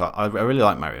Mario Kart. I really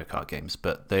like Mario Kart games,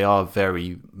 but they are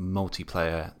very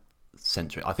multiplayer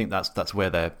centric. I think that's where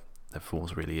their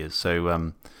force really is.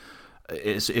 So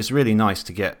it's really nice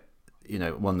to get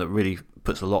one that really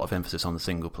puts a lot of emphasis on the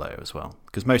single player as well.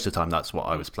 Because most of the time that's what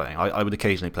I was playing. I would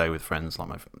occasionally play with friends, like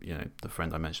the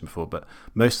friend I mentioned before, but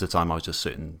most of the time I was just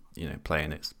sitting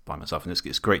playing it by myself. And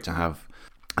it's great to have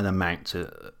an amount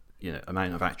of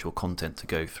actual content to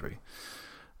go through.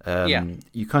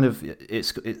 You kind of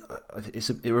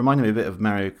it reminded me a bit of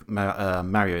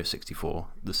Mario 64.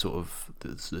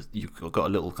 You've got a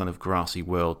little kind of grassy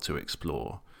world to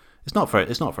explore. It's not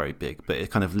very big, but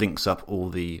it kind of links up all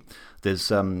the. There's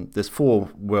 4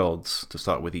 worlds to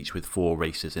start with, each with 4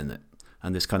 races in it,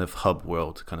 and this kind of hub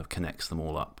world kind of connects them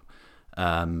all up.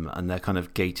 And they're kind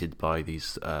of gated by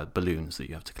these balloons that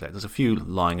you have to collect. There's a few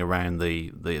lying around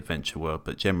the adventure world,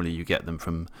 but generally you get them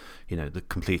from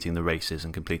completing the races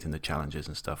and completing the challenges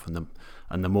and stuff. And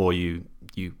the more you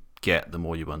get, the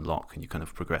more you unlock, and you kind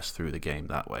of progress through the game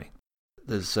that way.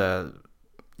 There's so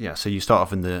you start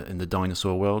off in the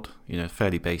dinosaur world.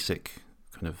 Fairly basic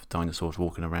kind of dinosaurs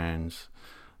walking around.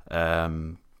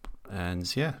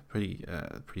 And yeah, pretty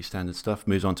standard stuff.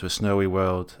 Moves on to a snowy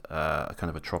world, a kind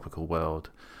of a tropical world,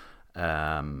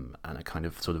 and a kind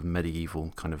of sort of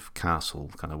medieval kind of castle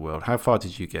kind of world. How far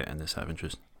did you get in this, out of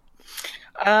interest?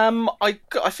 I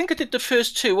think I did the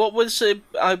first 2. What was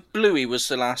Bluey was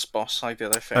the last boss I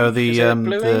did, I think. Oh,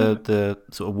 the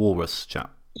sort of walrus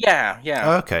chap. Yeah.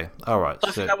 Oh, okay, all right.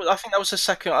 I think that was the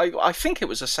second. I think it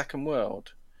was the second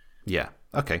world. Yeah.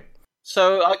 Okay.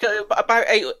 So I got about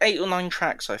 8 or 9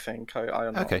 tracks, I think. I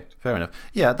okay, fair enough.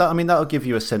 Yeah, that'll give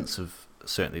you a sense of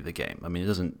certainly the game. I mean, it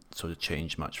doesn't sort of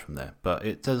change much from there, but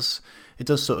it does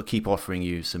sort of keep offering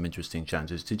you some interesting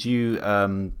challenges. Did you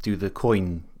do the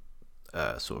coin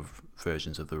sort of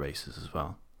versions of the races as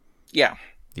well? Yeah.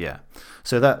 Yeah.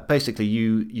 So that basically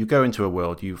you go into a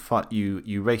world, you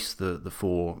race the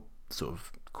 4 sort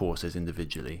of courses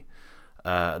individually.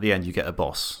 At the end, you get a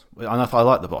boss, and I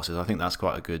like the bosses. I think that's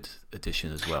quite a good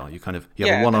addition as well. You have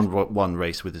a one-on-one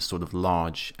race with this sort of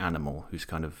large animal who's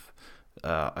kind of,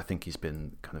 I think he's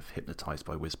been kind of hypnotized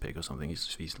by Wizpig or something.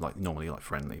 He's like normally like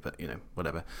friendly, but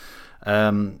whatever.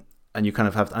 And you kind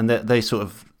of have, and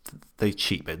they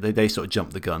cheat it. They sort of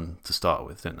jump the gun to start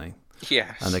with, don't they?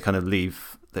 Yes. And they kind of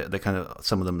leave. They kind of,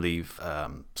 some of them leave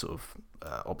sort of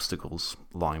obstacles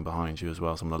lying behind you as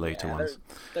well. Some of the later ones.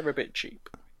 They're a bit cheap.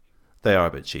 They are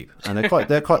a bit cheap, and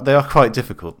they are quite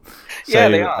difficult. So, yeah,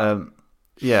 they are.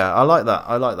 I like that.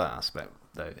 I like that aspect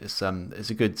though. It's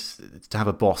a good, to have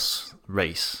a boss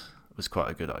race was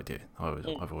quite a good idea.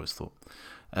 I've always thought.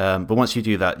 But once you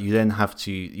do that, you then have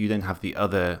the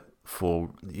other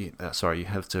 4. You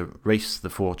have to race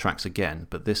the 4 tracks again,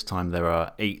 but this time there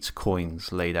are 8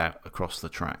 coins laid out across the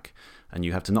track, and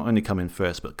you have to not only come in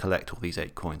first but collect all these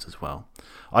 8 coins as well.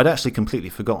 I'd actually completely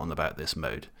forgotten about this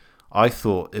mode. I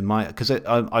thought because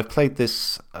I've played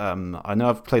this. I know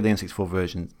I've played the N64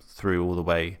 version through all the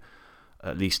way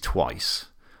at least twice,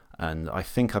 and I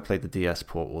think I played the DS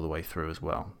port all the way through as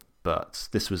well. But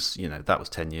this was, that was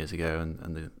 10 years ago,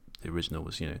 and the original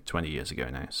was 20 years ago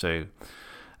now. So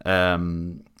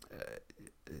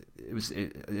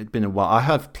it'd been a while. I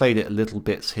have played it a little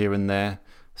bits here and there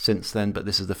since then, but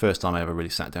this is the first time I ever really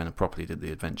sat down and properly did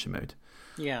the adventure mode.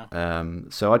 Yeah.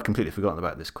 So I'd completely forgotten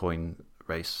about this coin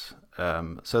race.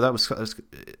 So that was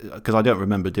because I don't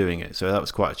remember doing it. So that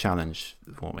was quite a challenge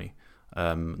for me.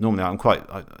 Normally I'm quite,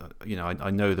 I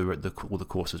know all the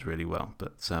courses really well,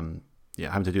 but having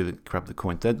to grab the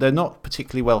coin. They're not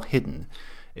particularly well hidden.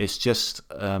 It's just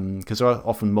because there are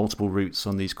often multiple routes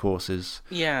on these courses.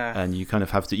 Yeah. And you kind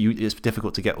of have to. It's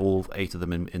difficult to get all 8 of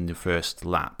them in the first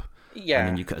lap. Yeah.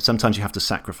 And then sometimes you have to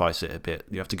sacrifice it a bit.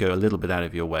 You have to go a little bit out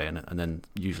of your way, and then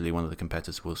usually one of the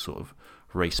competitors will sort of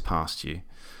race past you.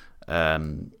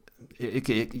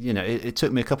 It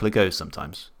took me a couple of goes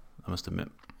sometimes, I must admit.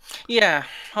 Yeah,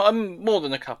 I'm more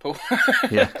than a couple.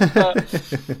 Yeah.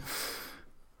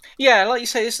 Yeah, like you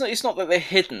say, it's not that they're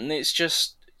hidden. It's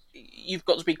just you've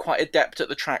got to be quite adept at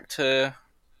the track to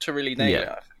really nail it.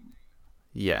 I think.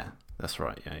 Yeah, that's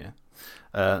right.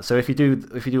 Yeah. So if you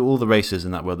do all the races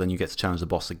in that world, then you get to challenge the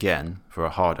boss again for a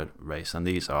harder race, and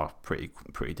these are pretty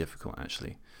difficult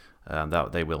actually.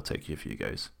 They will take you a few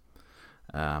goes.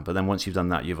 But then once you've done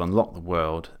that, you've unlocked the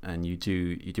world, and you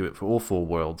do it for all 4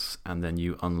 worlds, and then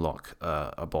you unlock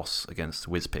a boss against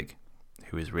Wizpig,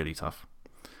 who is really tough.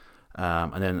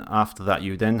 And then after that,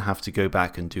 you then have to go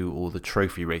back and do all the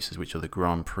trophy races, which are the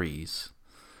Grand Prix,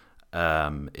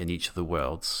 in each of the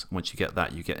worlds. Once you get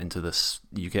that, you go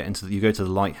to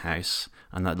the lighthouse,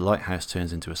 and that lighthouse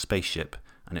turns into a spaceship,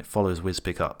 and it follows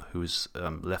Wizpig up, who's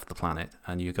left the planet,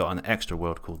 and you got an extra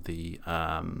world called the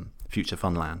Future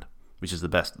Funland, which is the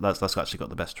best. That's actually got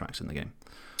the best tracks in the game.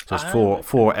 So there's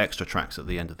 4 extra tracks at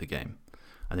the end of the game,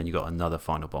 and then you got another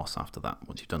final boss after that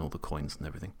once you've done all the coins and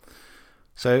everything.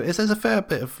 So there's a fair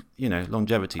bit of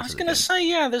longevity. I was going to say,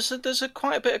 yeah, there's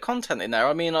quite a bit of content in there.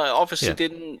 I mean, I obviously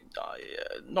didn't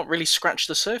not really scratch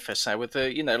the surface there with the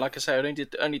like I say, I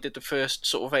only did the first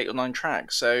sort of 8 or 9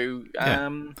 tracks. So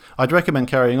I'd recommend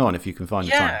carrying on if you can find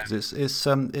the time, because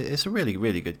it's a really,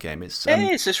 really good game. It's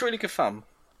really good fun.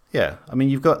 Yeah, I mean,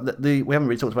 you've got we haven't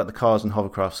really talked about the cars and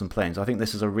hovercrafts and planes. I think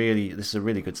this is a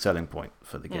really good selling point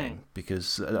for the game,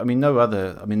 because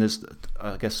there's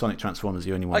I guess Sonic Transformed is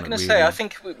the only one. I'm going to say, I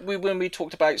think when we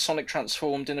talked about Sonic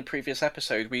Transformed in a previous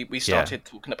episode, we started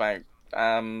talking about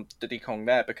Diddy Kong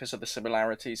there because of the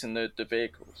similarities in the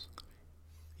vehicles.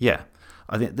 Yeah,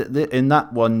 I think in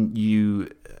that one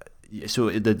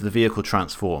the vehicle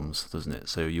transforms, doesn't it?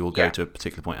 So you'll go to a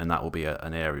particular point, and that will be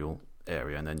an aerial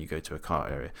area, and then you go to a car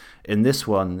area. In this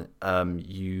one,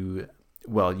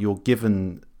 you're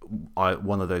given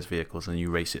one of those vehicles, and you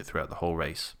race it throughout the whole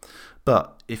race.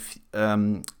 But if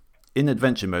in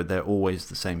adventure mode, they're always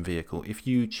the same vehicle. If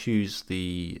you choose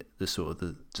the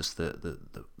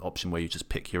option where you just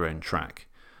pick your own track,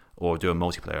 or do a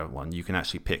multiplayer one, you can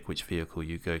actually pick which vehicle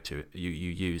you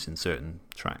use in certain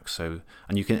tracks. So,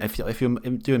 and you can, if you're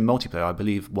doing multiplayer, I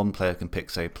believe one player can pick,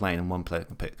 say, a plane, and one player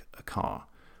can pick a car,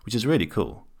 which is really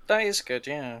cool. That is good,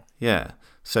 yeah. Yeah.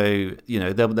 So,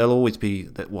 there'll always be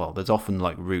there's often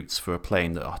like routes for a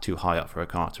plane that are too high up for a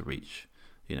car to reach,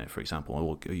 for example,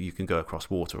 or you can go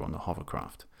across water on the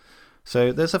hovercraft.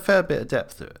 So there's a fair bit of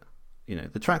depth to it.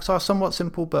 the tracks are somewhat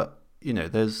simple, but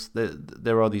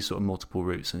there are these sort of multiple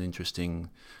routes and interesting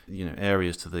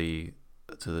areas to the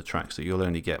tracks that you'll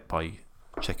only get by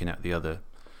checking out the other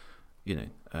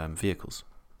vehicles.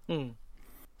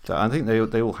 So I think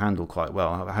they all handle quite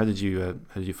well. How did you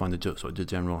find the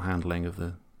general handling of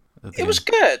the It was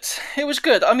good. It was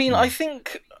good. I mean, I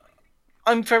think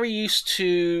I'm very used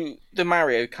to the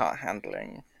Mario Kart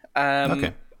handling.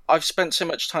 Okay. I've spent so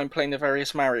much time playing the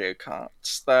various Mario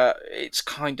Karts that it's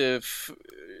kind of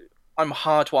I'm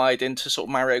hardwired into sort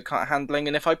of Mario Kart handling.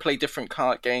 And if I play different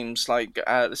kart games like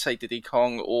let's say Diddy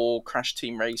Kong or Crash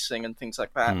Team Racing and things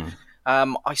like that,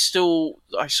 I sort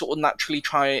of naturally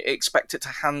expect it to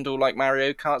handle like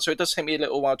Mario Kart. So it does take me a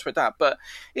little while to adapt, but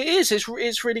it's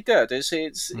really good.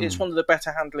 It's one of the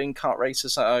better handling kart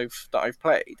races that I've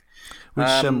played.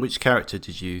 Which character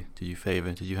did you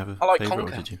favour? Did you have a I like favourite?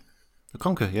 Conker. Or did you? The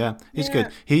Conker, yeah, he's good.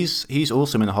 He's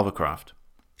awesome in a hovercraft.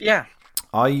 Yeah.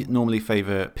 I normally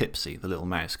favour Pipsy, the little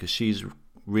mouse, because she's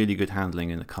really good handling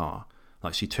in a car.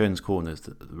 Like, she turns corners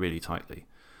really tightly.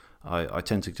 I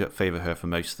tend to favour her for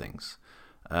most things.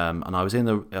 And I was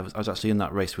actually in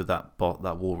that race with that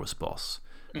walrus boss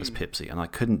as Pipsy, and I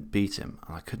couldn't beat him,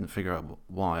 and I couldn't figure out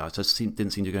why. I just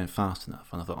didn't seem to be going fast enough.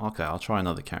 And I thought, okay, I'll try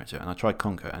another character, and I tried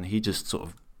Conker, and he just sort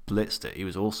of blitzed it. He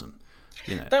was awesome.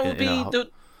 That would be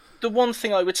the one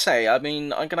thing I would say. I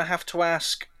mean, I'm going to have to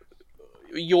ask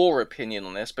your opinion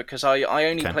on this because I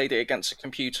only played it against a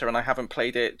computer and I haven't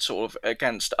played it sort of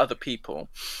against other people.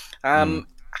 How's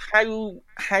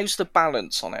the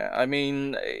balance on it? I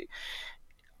mean,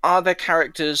 are there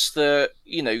characters that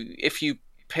if you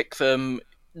pick them,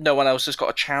 no one else has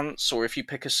got a chance, or if you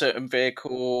pick a certain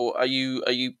vehicle, are you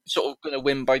sort of going to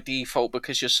win by default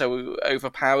because you're so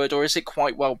overpowered, or is it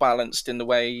quite well balanced in the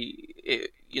way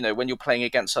when you're playing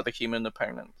against other human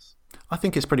opponents? I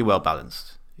think it's pretty well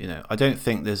balanced. I don't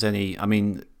think there's any. I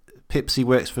mean, Pipsy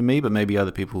works for me, but maybe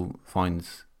other people find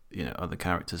other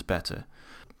characters better.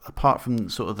 Apart from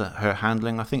sort of her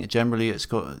handling, I think generally it's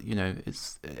got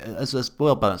it's as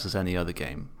well balanced as any other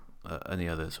game, any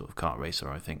other sort of kart racer.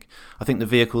 I think the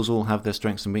vehicles all have their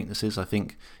strengths and weaknesses. I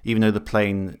think even though the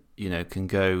plane can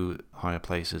go higher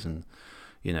places and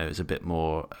is a bit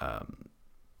more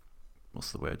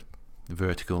what's the word,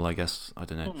 vertical, I guess, I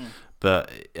don't know, but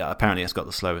apparently it's got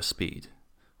the slowest speed.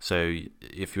 So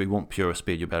if you want pure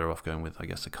speed, you're better off going with, I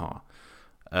guess, a car.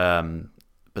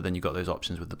 But then you've got those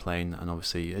options with the plane, and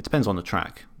obviously it depends on the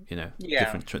track.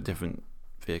 Different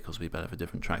vehicles will be better for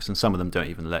different tracks, and some of them don't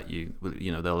even let you.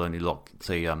 They'll only lock,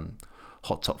 say,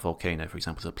 Hot Top Volcano, for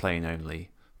example, is a plane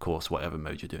only course, whatever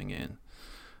mode you're doing it in.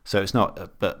 So it's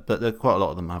not, but there quite a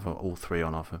lot of them have all three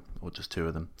on offer, or just two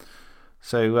of them.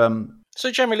 So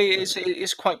generally,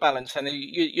 it's quite balanced, and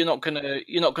you're not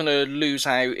gonna lose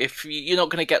out if you're not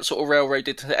gonna get sort of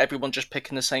railroaded to everyone just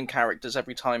picking the same characters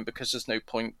every time because there's no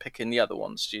point picking the other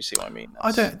ones. Do you see what I mean?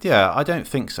 I don't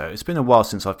think so. It's been a while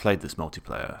since I've played this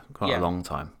multiplayer, quite a long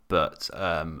time, but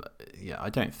I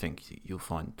don't think you'll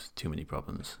find too many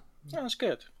problems. That's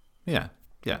good. Yeah,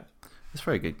 it's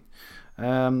very good.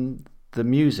 The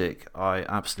music, I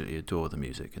absolutely adore the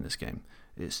music in this game.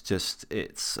 It's just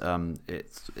it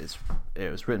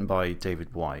was written by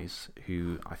David Wise,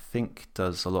 who I think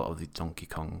does a lot of the Donkey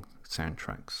Kong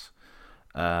soundtracks.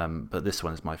 But this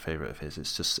one is my favourite of his.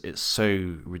 It's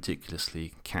so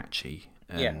ridiculously catchy,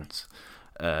 and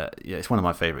it's one of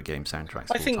my favourite game soundtracks.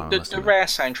 I think the Rare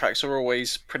soundtracks are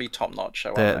always pretty top notch.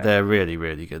 They're really,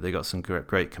 really good. They got some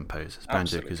great composers.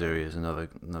 Banjo-Kazooie is another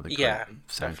great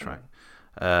soundtrack.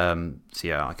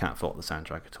 I can't fault the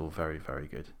soundtrack at all. Very, very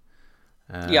good.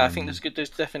 I think there's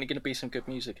definitely going to be some good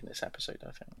music in this episode,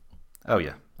 I think. Oh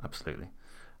yeah, absolutely.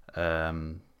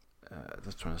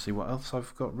 Just trying to see what else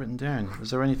I've got written down.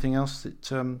 Is there anything else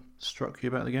that struck you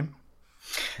about the game?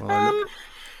 Not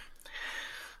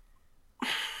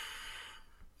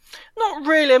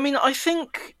really. I mean, I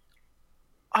think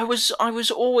I was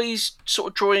always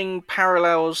sort of drawing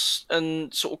parallels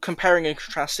and sort of comparing and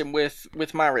contrasting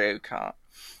with Mario Kart.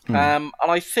 And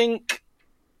I think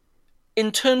in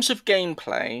terms of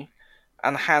gameplay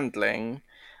and handling,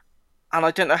 and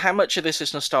I don't know how much of this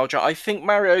is nostalgia, I think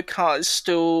Mario Kart is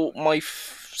still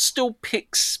still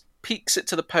peaks it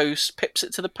to the post, pips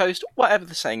it to the post, whatever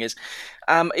the saying is.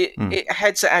 It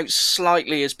heads it out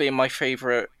slightly as being my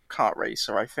favourite kart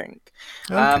racer, I think.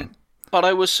 Okay. But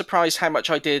I was surprised how much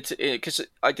I did, because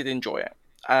I did enjoy it.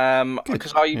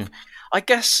 Because I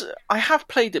guess I have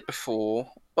played it before,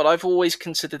 but I've always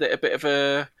considered it a bit of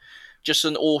a just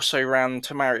an also ran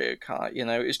to Mario Kart. You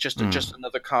know, it's just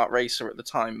another kart racer at the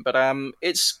time. But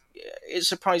it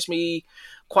surprised me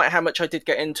quite how much I did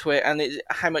get into it, and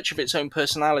how much of its own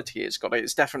personality it's got.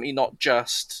 It's definitely not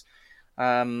just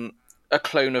a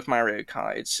clone of Mario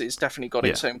Kart. It's definitely got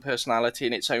its own personality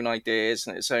and its own ideas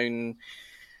and its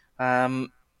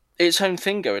own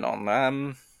thing going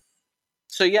on.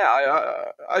 So yeah,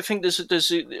 I think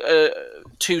there's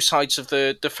two sides of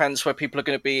the defense where people are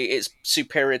going to be. It's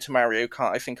superior to Mario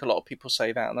Kart. I think a lot of people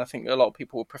say that, and I think a lot of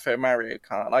people will prefer Mario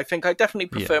Kart. And I think I definitely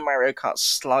prefer Mario Kart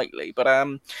slightly, but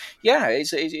yeah,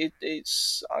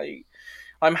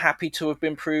 I'm happy to have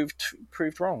been proved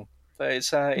wrong. That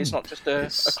it's not just a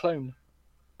clone.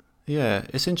 Yeah,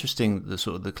 it's interesting, the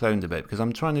sort of the clone debate, because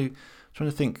I'm trying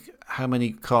to think how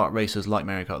many kart racers like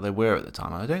Mario Kart there were at the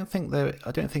time. I don't think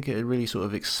it had really sort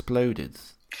of exploded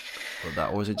like that,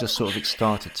 or was it just sort of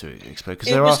started to explode?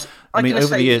 Because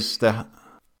over the years there.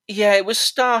 Yeah, it was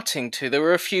starting to. There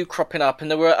were a few cropping up, and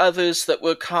there were others that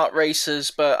were kart racers.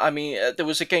 But I mean, there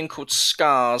was a game called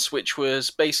Scars, which was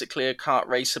basically a kart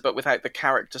racer, but without the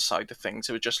character side of things.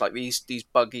 It was just like these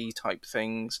buggy type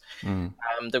things.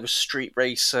 There was Street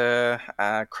Racer,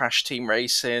 Crash Team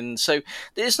Racing. So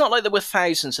it's not like there were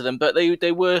thousands of them, but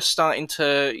they were starting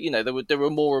to. You know, there were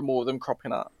more and more of them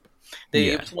cropping up.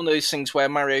 It was one of those things where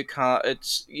Mario Kart,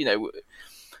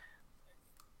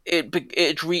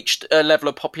 it reached a level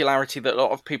of popularity that a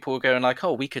lot of people were going like,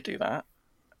 "Oh, we could do that."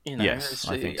 You know, yes,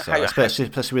 I think so.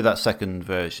 Especially with that second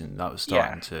version, that was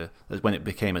starting to when it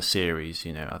became a series.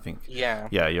 You know, I think. Yeah,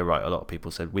 you're right. A lot of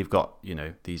people said we've got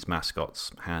these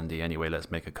mascots handy anyway. Let's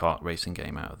make a kart racing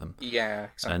game out of them. Yeah,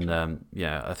 exactly. And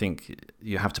I think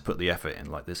you have to put the effort in,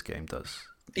 like this game does.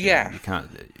 Yeah, you can't.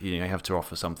 You have to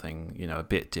offer something a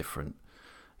bit different.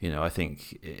 I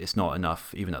think it's not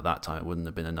enough. Even at that time, it wouldn't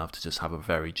have been enough to just have a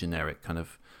very generic kind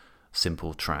of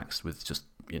simple tracks with just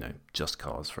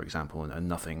cars, for example, and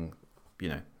nothing,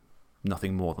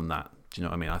 nothing more than that. Do you know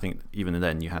what I mean? I think even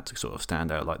then you had to sort of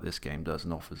stand out like this game does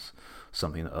and offers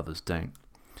something that others don't.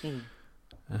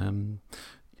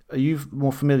 Are you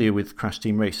more familiar with Crash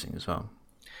Team Racing as well?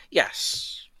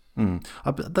 Yes.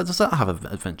 Does that have an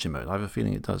adventure mode? I have a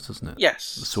feeling it does, doesn't it? Yes.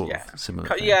 Sort of similar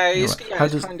thing. Yeah, it's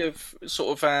kind of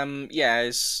sort of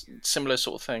it's similar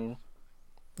sort of thing.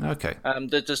 Okay.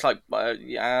 They're just like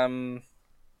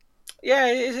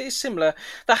it's similar.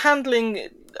 The handling,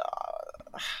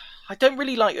 I don't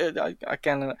really like.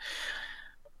 Again,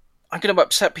 I'm going to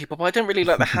upset people, but I don't really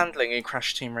like the handling in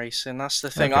Crash Team Racing. That's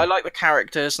the thing. Okay. I like the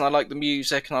characters and I like the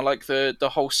music and I like the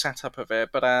whole setup of it,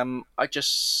 but I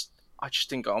just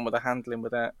didn't get on with the handling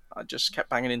with it. I just kept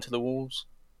banging into the walls.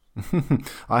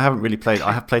 I haven't really played.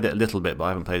 I have played it a little bit, but I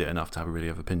haven't played it enough to have a really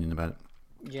have opinion about it.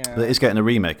 Yeah, but it's getting a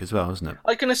remake as well, isn't it?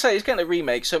 I was going to say it's getting a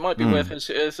remake, so it might be worth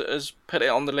as put it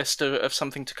on the list of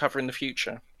something to cover in the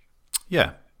future.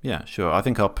 Yeah, sure. I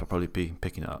think I'll probably be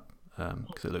picking it up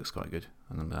because it looks quite good,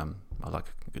 and I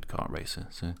like a good kart racer.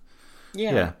 So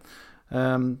yeah.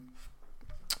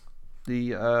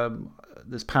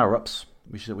 There's power-ups.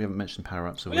 We haven't mentioned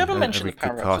power-ups. We haven't mentioned the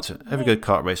power-ups. Every good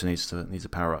kart racer needs a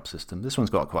power-up system. This one's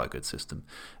got quite a good system.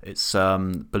 It's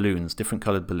balloons, different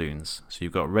coloured balloons. So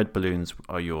you've got red balloons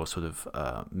are your sort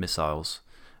of missiles,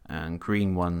 and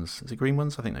green ones. Is it green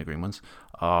ones? I think they're green ones.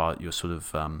 Are your sort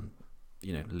of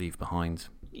leave behind.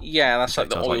 Yeah, that's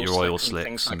like your oil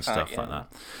slicks and stuff like that.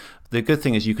 The good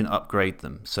thing is you can upgrade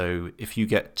them. So if you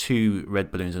get 2 red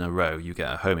balloons in a row, you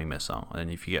get a homing missile, and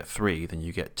if you get 3, then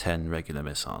you get 10 regular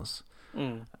missiles.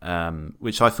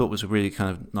 Which I thought was a really kind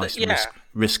of nice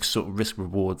risk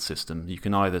reward system. You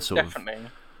can either sort of,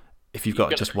 if you've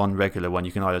got just one regular one,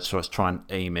 you can either try and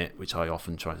aim it, which I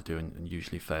often try to do and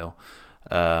usually fail.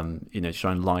 Try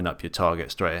and line up your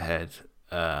target straight ahead,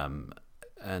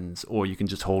 or you can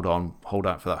just hold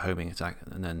out for that homing attack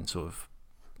and then sort of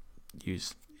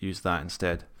use that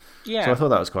instead. Yeah. So I thought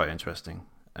that was quite interesting.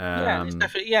 It's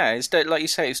definitely, it's like you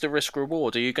say, it's the risk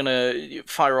reward. Are you going to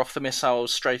fire off the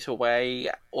missiles straight away,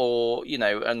 or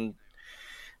and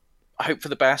hope for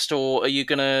the best, or are you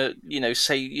going to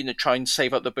try and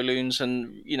save up the balloons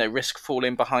and risk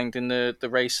falling behind in the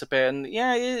race a bit? And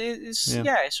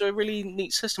it's a really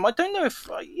neat system. I don't know if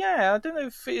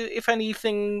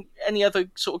any other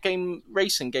sort of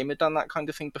racing game had done that kind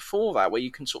of thing before that, where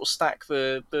you can sort of stack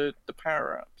the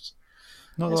power ups.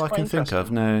 Not that I can think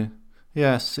of, no.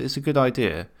 Yes, it's a good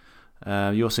idea.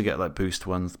 You also get like boost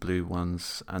ones, blue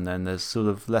ones, and then there's sort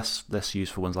of less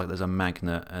useful ones, like there's a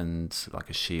magnet and like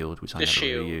a shield, which I never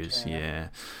really use. Yeah.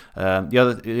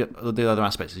 The other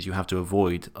aspect is you have to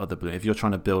avoid other balloons. If you're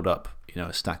trying to build up,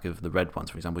 a stack of the red ones,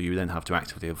 for example, you then have to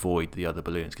actively avoid the other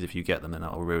balloons, because if you get them, then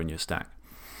that will ruin your stack.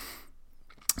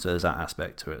 So there's that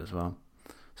aspect to it as well.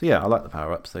 So yeah, I like the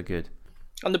power-ups. They're good.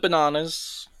 And the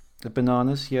bananas. The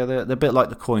bananas, yeah, they're a bit like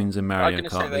the coins in I'm Mario going to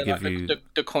Kart. say They they're give like you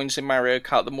the coins in Mario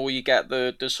Kart. The more you get,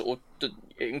 the sort of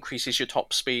it increases your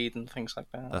top speed and things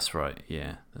like that. That's right.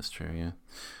 Yeah, that's true. Yeah.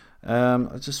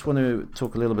 I just want to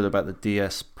talk a little bit about the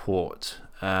DS port.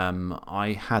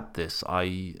 I had this.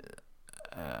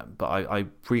 But I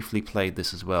briefly played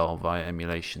this as well via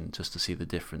emulation just to see the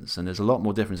difference. And there's a lot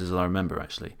more differences than I remember.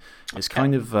 Actually, it's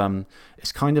kind of a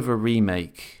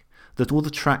remake. That all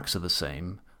the tracks are the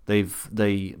same.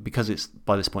 Because it's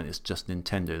by this point it's just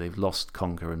Nintendo. They've lost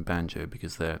Conker and Banjo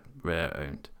because they're Rare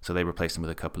owned. So they replaced them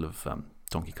with a couple of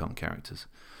Donkey Kong characters.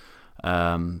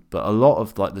 But a lot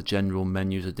of like the general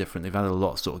menus are different. They've added a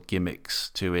lot of sort of gimmicks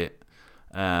to it.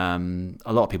 A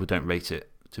lot of people don't rate it,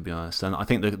 to be honest, and I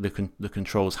think the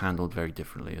controls handled very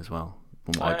differently as well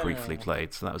from what I briefly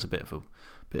played. So that was a bit of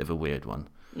a weird one.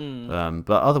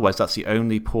 But otherwise, that's the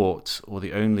only port or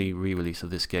the only re-release of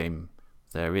this game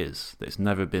there is. It's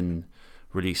never been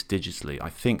released digitally. I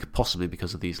think possibly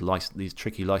because of these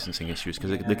tricky licensing issues,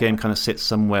 because the game kind of sits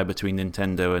somewhere between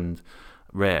Nintendo and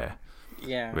Rare.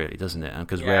 Yeah, really, doesn't it? And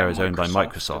because Rare is owned by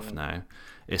Microsoft and... now,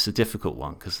 it's a difficult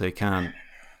one because they can't.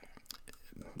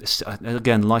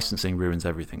 Again, licensing ruins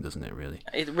everything, doesn't it? Really,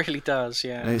 it really does.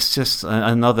 Yeah, it's just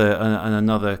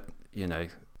another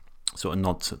sort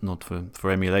of nod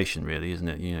for emulation, really, isn't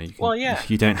it?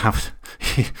 You don't have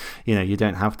you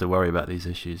don't have to worry about these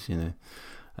issues,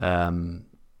 But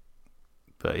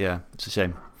yeah, it's a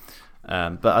shame.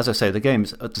 But as I say,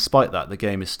 despite that, the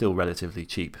game is still relatively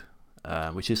cheap,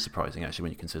 which is surprising actually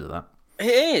when you consider that.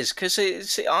 It is, because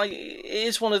it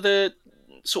is one of the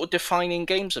sort of defining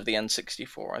games of the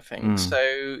N64, I think.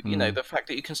 So the fact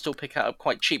that you can still pick it up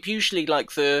quite cheap. Usually,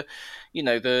 like the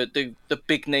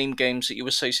big name games that you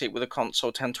associate with a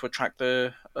console tend to attract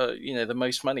the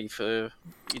most money for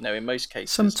in most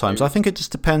cases. Sometimes I think it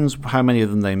just depends how many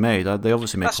of them they made. They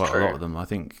obviously made quite a lot of them. I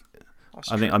think.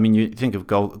 I mean, you think of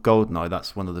GoldenEye,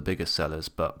 that's one of the biggest sellers,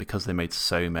 but because they made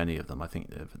so many of them, I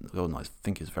think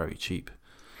GoldenEye is very cheap.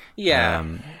 Yeah.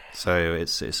 So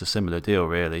it's a similar deal,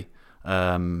 really.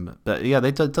 But yeah,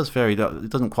 it does vary. It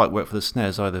doesn't quite work for the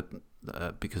SNES either,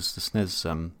 because the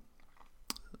SNES,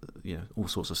 all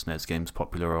sorts of SNES games,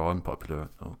 popular or unpopular,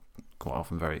 are quite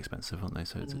often very expensive, aren't they?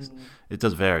 So it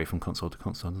does vary from console to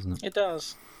console, doesn't it? It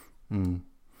does. Just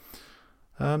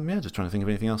trying to think of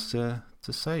anything else to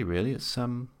say. Really, it's I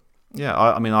mean,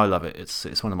 I love it.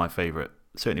 It's one of my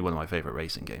certainly one of my favorite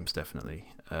racing games, definitely.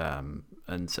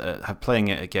 Playing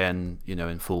it again,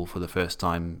 in full for the first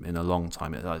time in a long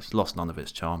time, it's lost none of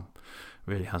its charm.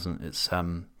 Really hasn't. It's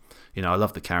I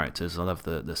love the characters. I love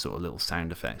the sort of little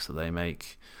sound effects that they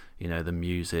make. The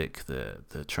music,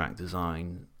 the track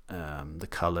design, the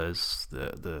colours,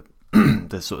 the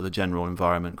the sort of the general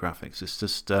environment graphics. It's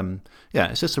just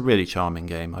it's just a really charming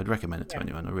game. I'd recommend it to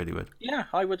anyone. I really would. Yeah,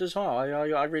 I would as well.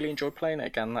 I really enjoyed playing it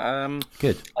again.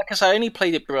 Good. Like I say,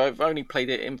 I've only played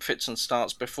it in fits and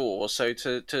starts before, so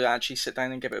to actually sit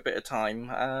down and give it a bit of time,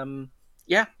 I'm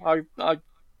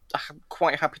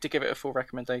quite happy to give it a full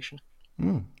recommendation.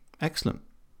 Excellent.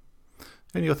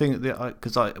 The only other thing,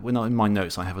 because when in my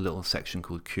notes I have a little section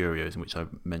called Curios in which I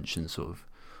mention sort of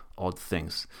odd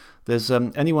things. There's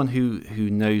anyone who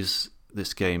knows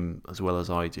this game as well as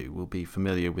I do will be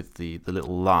familiar with the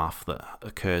little laugh that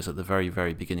occurs at the very,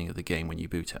 very beginning of the game when you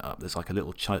boot it up. There's like a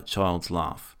little child's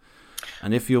laugh,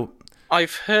 and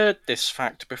I've heard this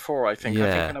fact before. I think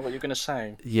I know what you're going to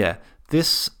say. Yeah,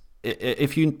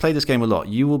 if you play this game a lot,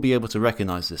 you will be able to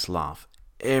recognize this laugh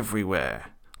everywhere.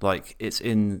 Like, it's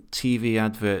in TV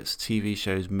adverts, TV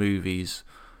shows, movies,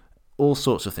 all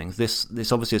sorts of things. This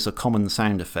obviously is a common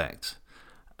sound effect,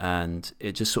 and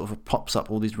it just sort of pops up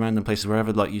all these random places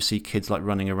wherever like you see kids like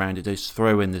running around. It just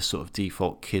throw in this sort of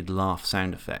default kid laugh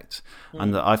sound effect.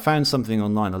 And I found something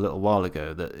online a little while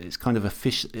ago that it's kind of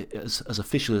as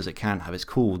official as it can have. It's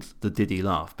called the Diddy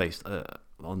laugh based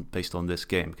on this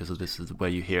game, because this is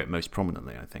where you hear it most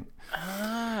prominently, I think.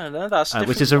 No, that's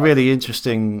which is a really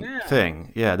interesting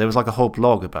thing. Yeah, there was like a whole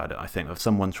blog about it, I think, of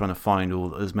someone trying to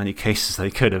find as many cases they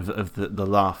could of the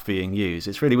laugh being used.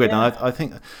 It's really weird. And I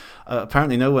think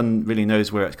apparently no one really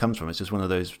knows where it comes from. It's just one of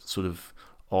those sort of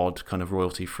odd kind of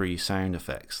royalty-free sound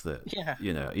effects that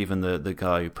even the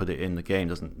guy who put it in the game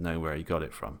doesn't know where he got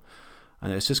it from.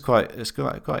 And it's just quite interesting.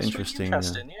 Really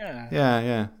interesting,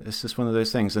 yeah. It's just one of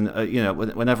those things. And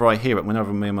whenever I hear it,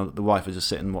 whenever me and the wife are just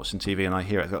sitting watching TV and I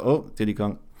hear it, I go, "Oh, Diddy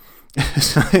Kong."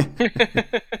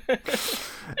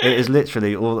 It is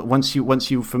literally all. Once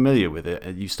you're familiar with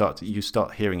it, you start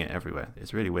hearing it everywhere.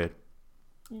 It's really weird.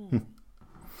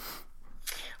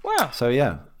 Wow. So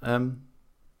yeah,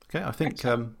 Okay, I think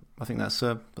that's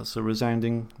a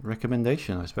resounding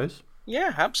recommendation, I suppose.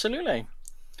 Yeah, absolutely.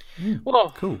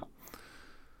 Well, Cool.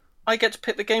 I get to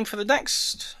pick the game for the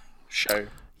next show.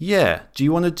 Yeah. Do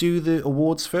you want to do the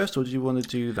awards first, or do you want to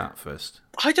do that first?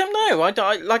 I don't know.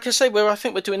 Like I say, I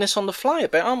think we're doing this on the fly a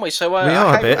bit, aren't we? So We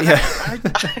are a bit,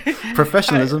 yeah.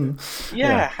 Professionalism.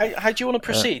 Yeah. How do you want to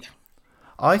proceed?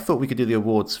 I thought we could do the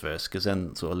awards first, because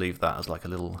then sort of leave that as like a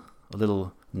little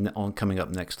on coming up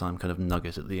next time kind of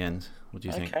nugget at the end. What do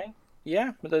you think? Okay.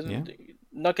 Yeah. The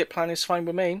nugget plan is fine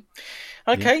with me.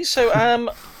 Okay. So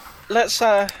let's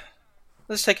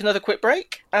take another quick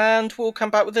break, and we'll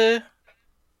come back with the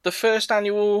first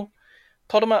annual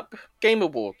Pod'em Up Game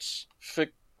Awards for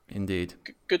Indeed.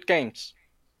 good games.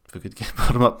 For good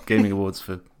bottom up gaming awards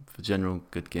for general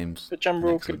good games. For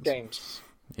general good games.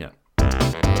 Yeah.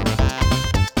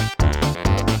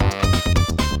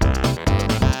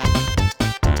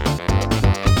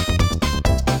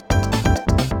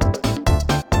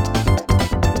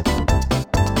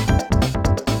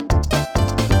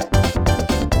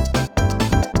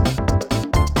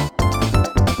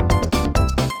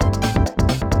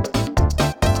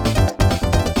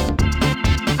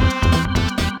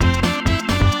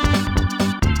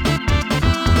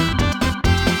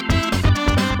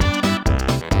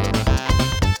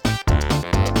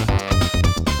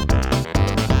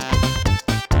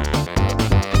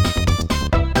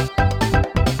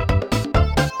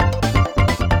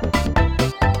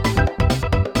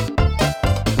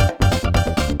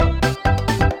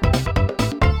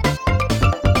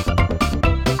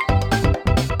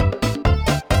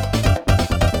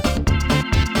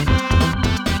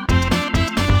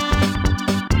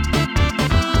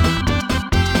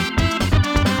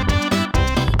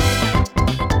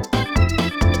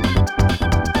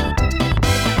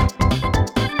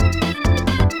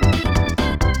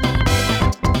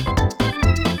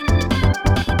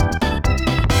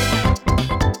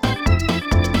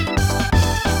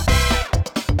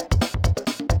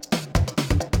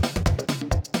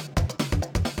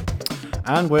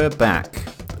 And we're back.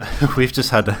 We've just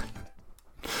had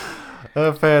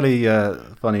a fairly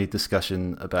funny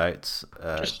discussion about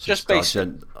just basic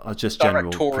general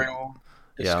directorial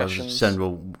discussions.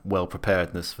 General well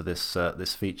preparedness for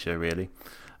this feature, really.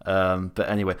 But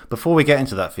anyway, before we get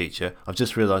into that feature, I've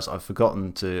just realised I've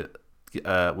forgotten to.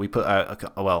 We put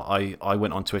out. I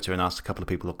went on Twitter and asked a couple of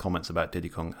people of comments about Diddy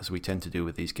Kong, as we tend to do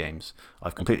with these games.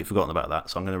 I've completely forgotten about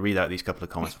that, so I'm going to read out these couple of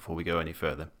comments before we go any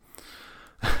further.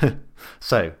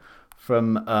 So,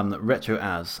 from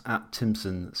RetroAz at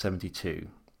Timson72.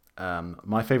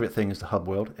 My favourite thing is the hub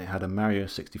world. It had a Mario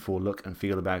 64 look and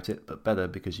feel about it, but better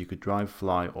because you could drive,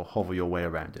 fly, or hover your way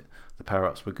around it. The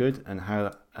power-ups were good, and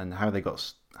how they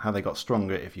got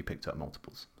stronger if you picked up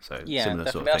multiples. So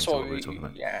similar sort of thing to what we were talking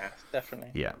about. Yeah,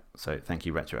 definitely. Yeah. So thank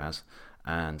you, RetroAz.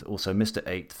 And also Mr.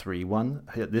 831.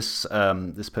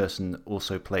 This person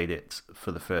also played it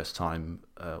for the first time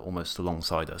almost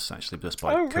alongside us, actually, just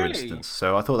by coincidence. Really?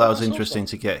 So I thought that was That's interesting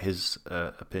awesome. to get his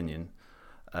opinion.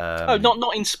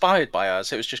 Not inspired by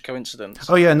us. It was just coincidence.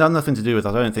 Oh yeah, nothing to do with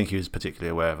us. I don't think he was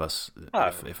particularly aware of us,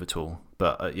 Oh. if at all.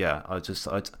 But yeah,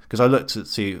 because I looked to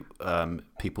see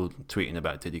people tweeting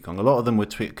about Diddy Kong. A lot of them were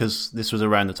because this was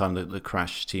around the time that the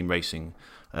Crash Team Racing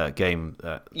game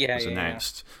was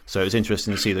announced. So it was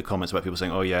interesting to see the comments about people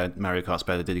saying, "Oh yeah, Mario Kart's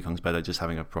better, Diddy Kong's better," just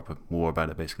having a proper war about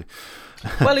it, basically.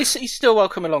 Well, he's still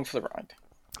welcome along for the ride.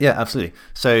 Yeah, absolutely.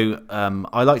 So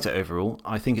I liked it overall.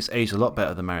 I think it's aged a lot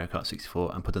better than Mario Kart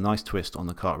 64 and put a nice twist on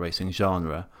the kart racing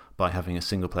genre by having a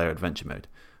single-player adventure mode.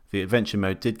 The adventure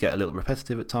mode did get a little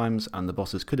repetitive at times, and the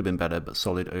bosses could have been better, but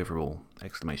solid overall!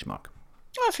 Exclamation mark.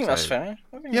 I think that's fair.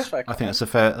 That's fair. I think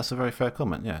that's a very fair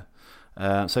comment. Yeah.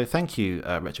 So thank you,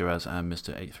 RetroAz and Mr.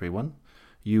 831.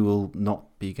 You will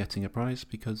not be getting a prize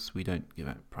because we don't give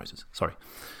out prizes. Sorry.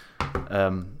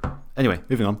 Anyway,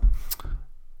 moving on.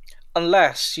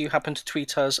 Unless you happen to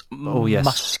tweet us yes.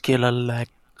 muscular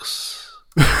legs.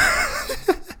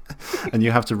 And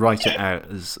you have to write it out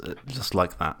as just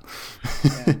like that,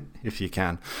 if you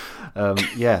can.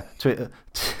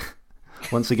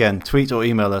 Once again, tweet or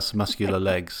email us muscular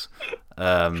legs.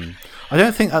 I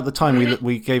don't think at the time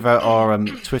we gave out our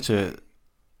Twitter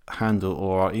handle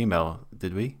or our email,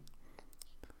 did we?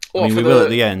 I mean, we will at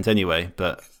the end anyway,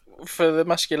 but for the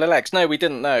muscular legs, no, we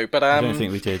didn't know. But I don't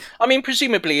think we did. I mean,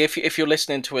 presumably, if you're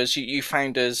listening to us, you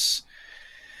found us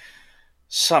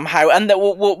somehow, and that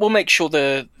we'll make sure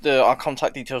our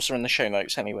contact details are in the show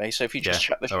notes anyway. So if you just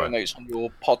check the show notes on your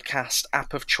podcast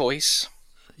app of choice.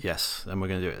 Yes, and we're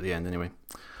going to do it at the end anyway.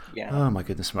 Yeah. Oh my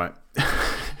goodness, right.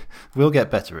 We'll get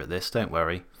better at this, don't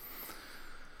worry.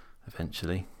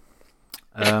 Eventually.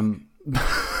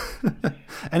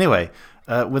 Anyway,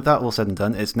 with that all said and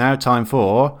done, it's now time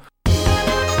for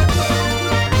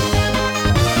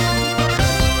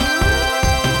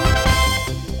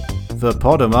the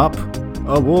Pod'em Up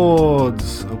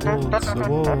Awards.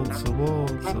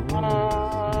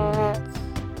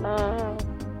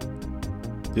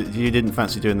 You didn't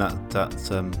fancy doing that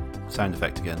sound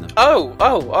effect again, then? Oh!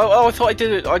 I thought I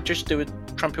did it. I'd just do a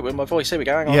trumpet with my voice. Here we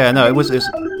go. Hang on. Yeah, no, it was.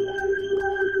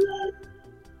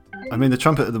 I mean, the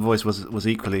trumpet of the voice was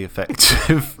equally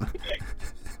effective.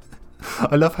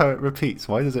 I love how it repeats.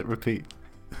 Why does it repeat?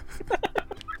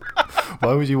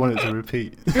 Why would you want it to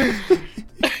repeat?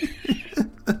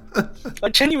 I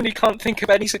genuinely can't think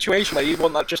of any situation where you'd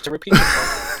want that just to repeat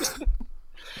itself.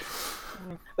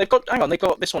 They've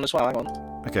got this one as well. Hang on.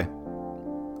 Okay.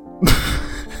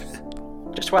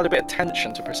 Just to add a bit of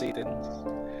tension to proceedings.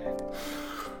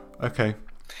 Okay.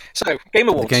 So, Game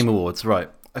Awards. The Game Awards, right.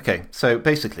 Okay, so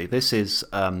basically this is...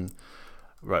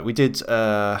 right, we did...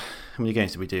 how many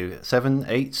games did we do? 7,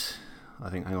 8? I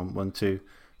think, hang on. 1, 2,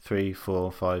 3,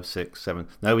 4, 5, 6, 7.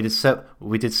 No, we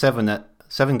did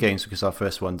 7 games because our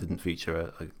first one didn't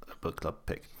feature a book club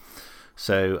pick.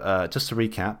 So just to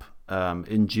recap,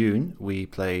 in June we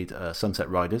played Sunset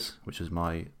Riders, which was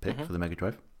my pick for the Mega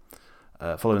Drive.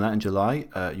 Following that in July,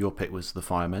 your pick was The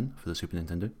Firemen for the Super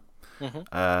Nintendo.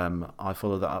 I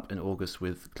followed that up in August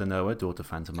with Klonoa, Daughter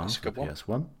Phantom for the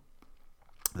PS1.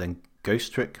 Then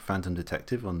Ghost Trick, Phantom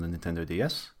Detective on the Nintendo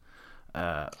DS.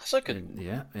 So good.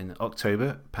 In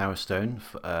October, Power Stone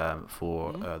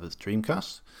for the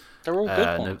Dreamcast. They're all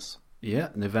good ones.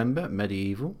 November,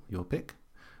 Medieval, your pick.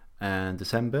 And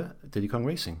December, Diddy Kong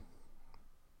Racing.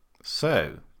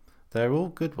 So, they're all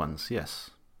good ones,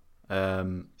 yes.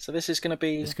 So this is going to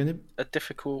be a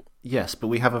difficult... Yes, but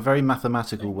we have a very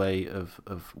mathematical way of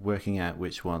working out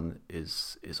which one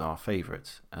is our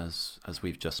favourite, as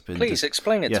we've just been... Please,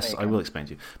 explain it to me. Yes, I will explain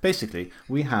to you. Basically,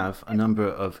 we have a number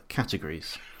of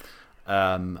categories,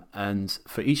 and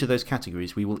for each of those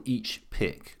categories, we will each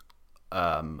pick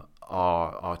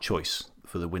our choice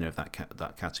for the winner of that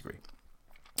category.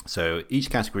 So each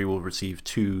category will receive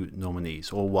 2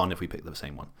 nominees, or 1 if we pick the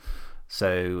same one.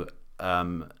 So...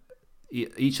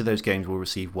 each of those games will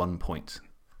receive 1 point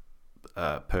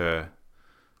per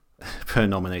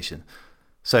nomination.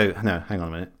 So, no, hang on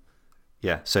a minute.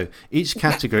 Yeah, so each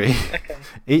category...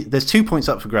 there's 2 points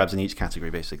up for grabs in each category,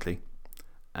 basically.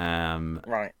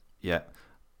 Right. Yeah,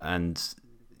 and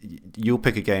you'll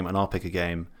pick a game and I'll pick a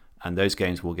game, and those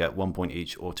games will get 1 point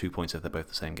each or 2 points if they're both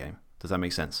the same game. Does that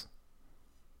make sense?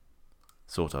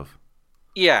 Sort of.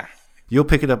 Yeah. You'll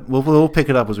pick it up. We'll all pick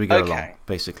it up as we go along,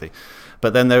 basically.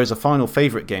 But then there is a final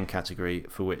favourite game category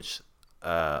for which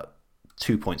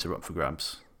 2 points are up for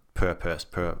grabs per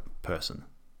person.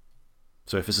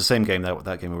 So if it's the same game,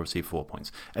 that game will receive 4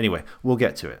 points. Anyway, we'll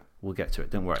get to it.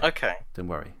 Don't worry. Okay. Don't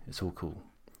worry. It's all cool.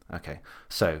 Okay.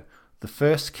 So the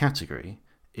first category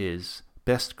is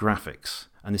Best Graphics,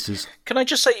 and this is... Can I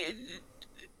just say,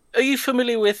 are you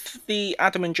familiar with the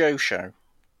Adam and Joe show?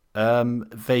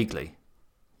 Vaguely.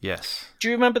 Yes. Do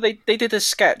you remember they did a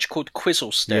sketch called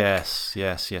Quizzle Stick? Yes.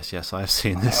 I've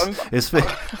seen this.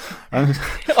 I'm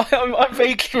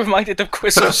vaguely reminded of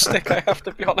Quizzle Stick, I have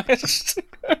to be honest.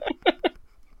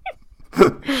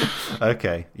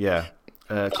 Okay, yeah.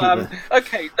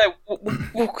 Okay, no,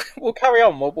 we'll carry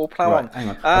on. We'll plow on. Hang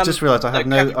on. I just realised I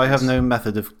have no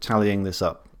method of tallying this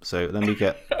up. So let me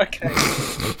get. Okay.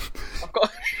 I've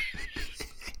got.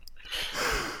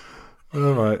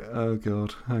 All right. Oh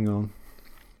God. Hang on.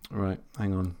 Right,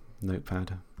 hang on.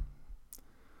 Notepad.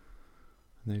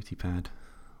 Notepad.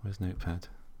 Where's Notepad?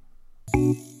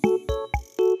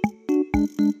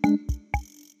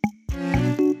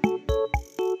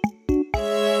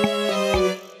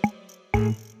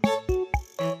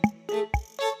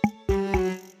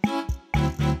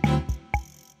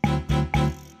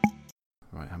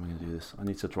 Right, how am I going to do this? I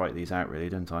need to write these out, really,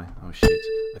 don't I? Oh shit.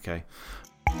 Okay.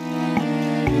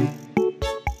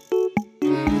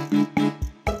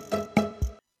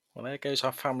 Well, there goes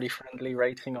our family-friendly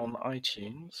rating on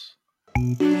iTunes.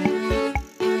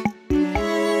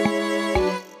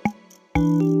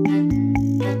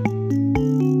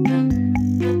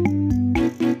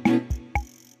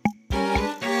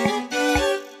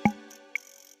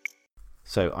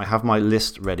 So I have my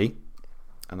list ready,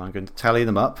 and I'm going to tally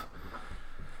them up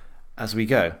as we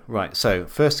go. Right, so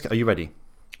first, are you ready?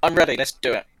 I'm ready, let's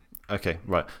do it. Okay,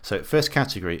 right. So first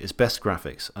category is Best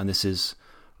Graphics, and this is...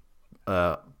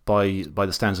 by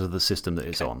the standards of the system that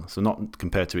it's on. So not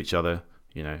compared to each other,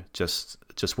 just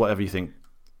whatever you think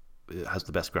has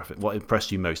the best graphic. What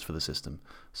impressed you most for the system?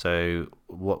 So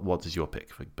what is your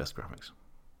pick for best graphics?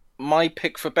 my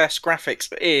pick for best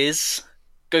graphics is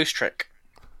Ghost Trick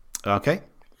Okay,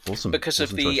 awesome. because of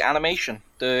Awesome the choice. animation,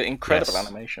 the incredible Yes.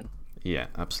 animation. Yeah,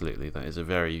 absolutely. That is a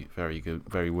very, very good,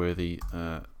 very worthy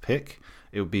pick.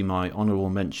 It would be my honourable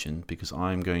mention because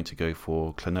I'm going to go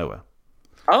for Klonoa.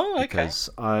 Oh, okay. Because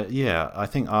I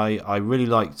think I really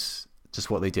liked just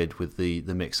what they did with the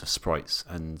mix of sprites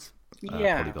and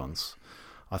Yeah. polygons.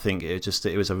 I think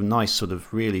it was a nice sort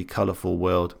of really colourful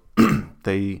world.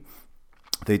 they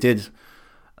did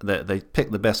they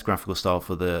picked the best graphical style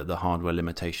for the hardware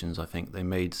limitations. I think they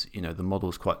made the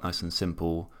models quite nice and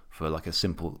simple for like a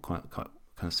simple kind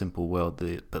of simple world.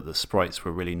 But the sprites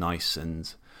were really nice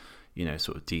and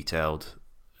sort of detailed,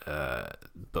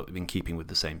 but in keeping with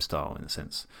the same style in a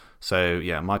sense. So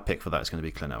yeah, my pick for that is going to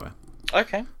be Klonoa.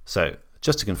 Okay. So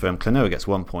just to confirm, Klonoa gets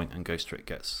 1 point and Ghost Trick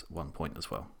gets 1 point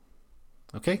as well.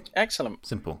 Okay, Excellent.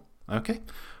 simple. Okay,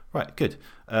 right, good.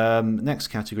 Next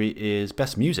category is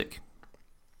best music.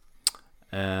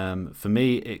 For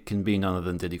me, it can be none other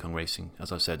than Diddy Kong Racing.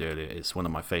 As I said earlier, it's one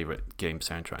of my favourite game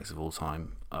soundtracks of all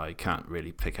time. I can't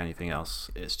really pick anything else.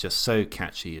 It's just so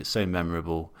catchy. It's so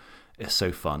memorable. It's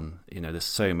so fun. There's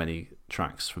so many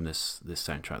tracks from this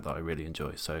soundtrack that I really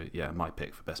enjoy. So yeah, my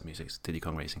pick for best music is Diddy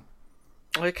Kong Racing.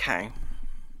 Okay.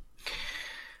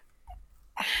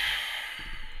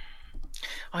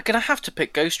 I'm gonna have to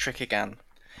pick Ghost Trick again.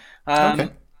 Okay.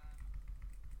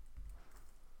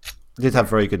 Did have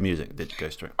very good music, did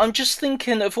Ghost Trick. I'm just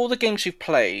thinking of all the games we've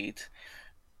played,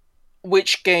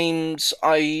 which games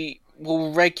I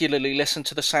will regularly listen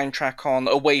to the soundtrack on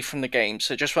away from the game.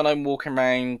 So just when I'm walking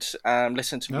around,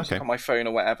 listening to music Okay. on my phone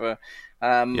or whatever.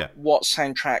 Yeah. What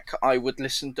soundtrack I've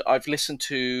listened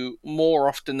to more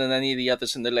often than any of the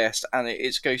others in the list, and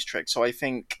it's Ghost Trick. So I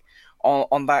think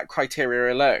on that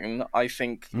criteria alone, I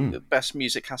think the best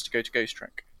music has to go to Ghost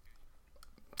Trick.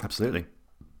 Absolutely.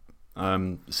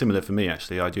 Similar for me,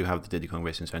 actually. I do have the Diddy Kong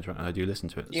Racing soundtrack and I do listen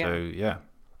to it. Yeah. So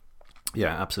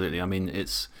yeah, absolutely. I mean,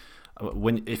 it's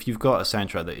if you've got a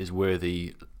soundtrack that is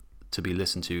worthy to be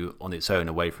listened to on its own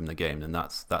away from the game, then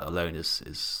that alone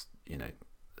is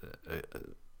a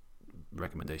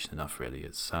recommendation enough. Really,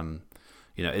 it's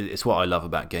it's what I love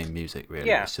about game music. Really,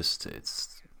 Yeah. it's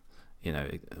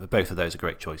both of those are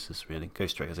great choices. Really,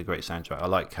 Ghost Trick has a great soundtrack. I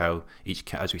like how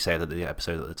as we said at the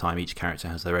episode at the time, each character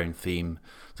has their own theme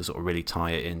to sort of really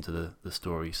tie it into the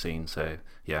story scene. So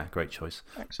yeah, great choice.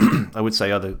 Excellent. I would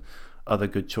say other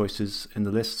good choices in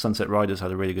the list. Sunset Riders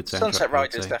had a really good soundtrack. Sunset I would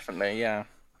Riders, say. definitely, yeah.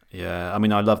 Yeah, I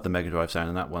mean, I love the Mega Drive sound,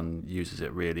 and that one uses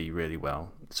it really, really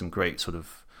well. Some great sort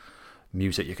of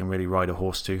music you can really ride a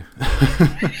horse to.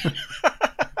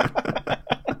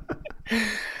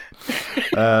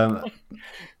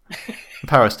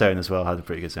 Power Stone as well had a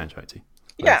pretty good soundtrack too.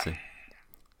 Yeah.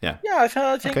 Yeah. Yeah, I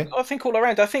think all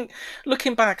around. I think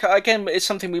looking back again, it's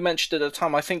something we mentioned at the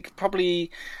time. I think probably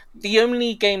the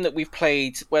only game that we've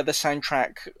played where the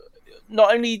soundtrack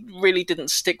not only really didn't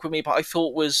stick with me, but I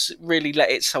thought was really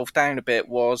let itself down a bit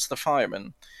was The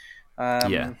Fireman.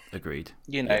 Yeah, agreed.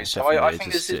 Yeah, So I definitely.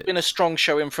 think there's been a strong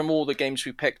showing from all the games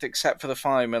we picked except for The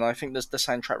Fireman. I think the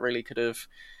soundtrack really could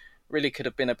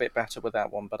have been a bit better with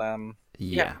that one. But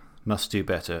yeah, must do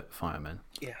better, Fireman.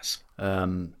 yes.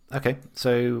 Okay,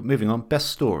 so moving on. Best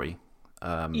story.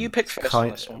 You picked first on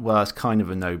this one. Well, it's kind of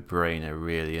a no-brainer,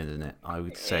 really, isn't it? I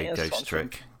would say Yeah, that's what Ghost I'm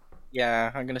Trick.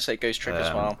 Yeah, I'm going to say Ghost Trick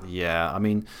as well. Yeah, I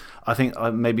mean, I think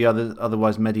maybe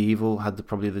otherwise Medieval had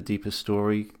probably the deepest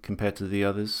story compared to the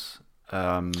others.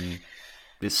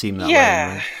 It seemed that way.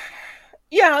 Anyway.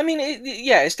 Yeah. I mean,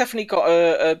 it's definitely got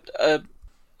a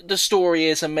the story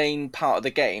is a main part of the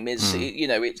game. It's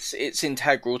it's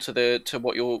integral to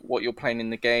what you're playing in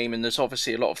the game, and there's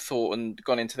obviously a lot of thought and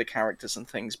gone into the characters and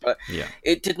things. But Yeah.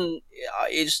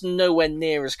 it's nowhere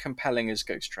near as compelling as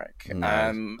Ghost Trick. No.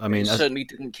 I mean, it certainly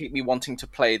didn't keep me wanting to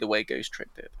play the way Ghost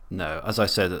Trick did. No, as I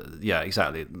said, yeah,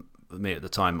 exactly. Me at the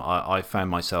time, I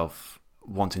found myself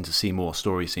wanting to see more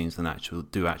story scenes than actual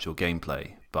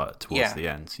gameplay. But towards the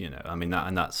end, I mean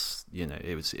that's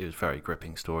it was very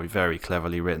gripping story, very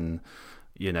cleverly written,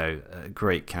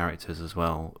 great characters as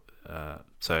well.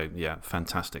 So yeah,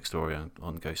 fantastic story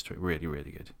on Ghost Trick, really,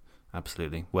 really good,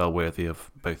 absolutely well worthy of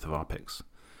both of our picks.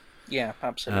 Yeah,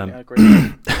 absolutely, I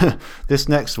agree. This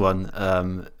next one,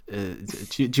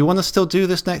 do you want to still do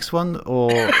this next one, or?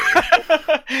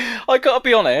 I gotta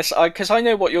be honest, because I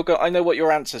know what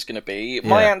your answer's going to be.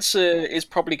 My answer is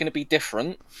probably going to be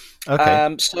different.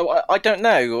 Okay. So I don't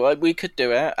know. We could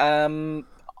do it.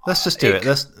 Let's just do it.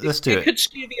 Let's do it. It could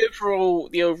skew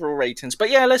the overall ratings, but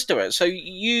yeah, let's do it. So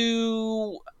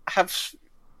you have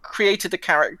created the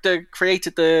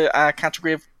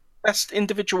category of best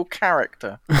individual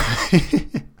character.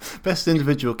 Best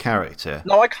individual character.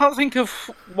 No, I can't think of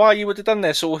why you would have done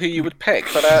this or who you would pick,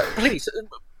 but please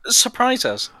surprise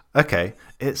us. Okay,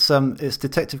 it's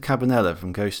Detective Cabanela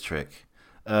from Ghost Trick.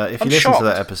 If you I'm listen shocked. to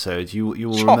that episode, you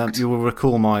will Shocked. you will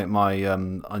recall my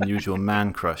unusual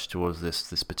man crush towards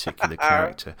this particular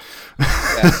character.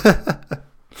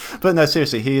 But no,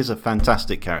 seriously, he is a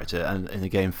fantastic character, and in a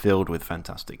game filled with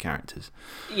fantastic characters.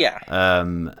 Yeah.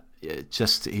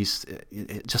 Just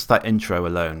that intro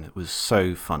alone was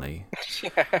so funny.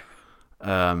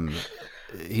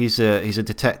 He's a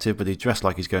detective, but he's dressed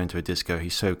like he's going to a disco.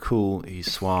 He's so cool.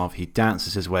 He's suave. He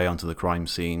dances his way onto the crime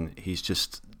scene. He's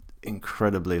just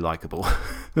incredibly likable.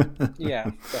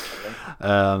 Yeah,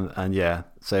 definitely. And yeah,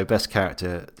 so best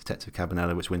character, Detective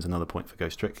Cabanela, which wins another point for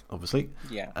Ghost Trick, obviously.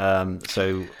 Yeah.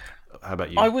 So how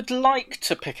about you? I would like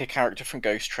to pick a character from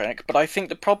Ghost Trick, but I think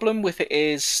the problem with it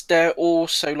is they're all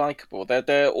so likable.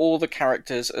 They're all the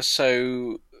characters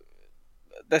are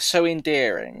they're so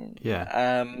endearing.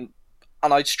 Yeah.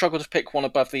 And I'd struggle to pick one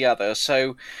above the other.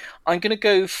 So I'm going to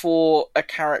go for a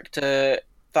character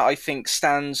that I think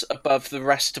stands above the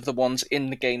rest of the ones in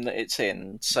the game that it's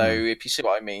in. So if you see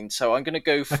what I mean. So I'm going to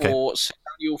go for Sir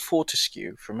Daniel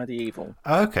Fortescue from Medieval.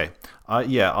 Okay. I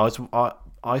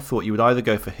thought you would either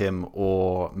go for him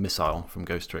or Missile from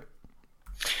Ghost Trick.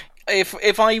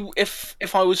 If I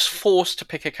was forced to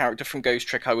pick a character from Ghost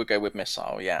Trick, I would go with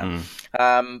Missile. Yeah.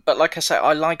 But like I say,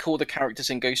 I like all the characters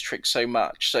in Ghost Trick so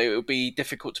much, so it would be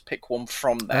difficult to pick one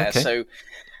from there. Okay. So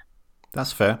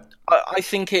that's fair. I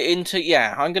think I'm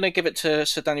going to give it to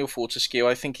Sir Daniel Fortescue.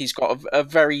 I think he's got a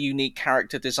very unique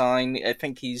character design. I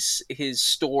think his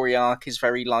story arc is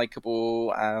very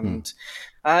likable, and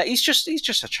he's just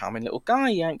a charming little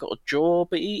guy. He ain't got a jaw,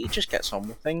 but he just gets on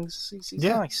with things. He's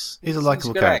nice. He's a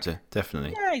likable character,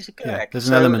 definitely. Yeah, he's a good egg. There's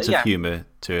an element of humour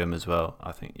to him as well,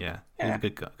 I think. Yeah, he's a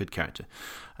good character.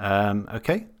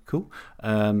 Okay, cool.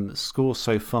 Scores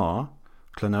so far: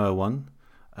 Klonoa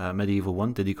 1, Medieval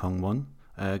 1, Diddy Kong 1.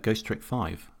 Ghost Trick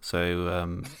 5.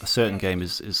 So a certain game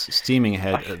is steaming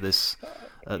ahead at this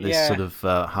sort of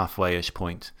halfway-ish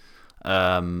point.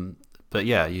 But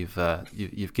yeah,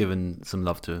 you've given some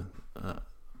love to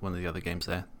one of the other games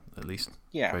there, at least.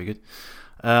 Yeah, very good.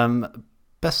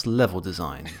 Best level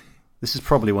design. This is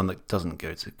probably one that doesn't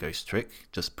go to Ghost Trick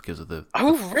just because of the.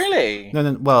 Oh really?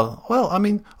 No. Well. I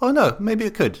mean, no. Maybe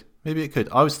it could.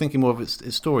 I was thinking more of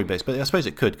it's story based, but I suppose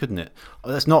it could, couldn't it?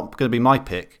 That's not going to be my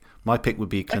pick. My pick would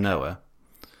be Klonoa.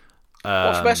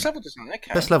 What's best level design?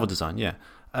 Okay. Best level design, yeah.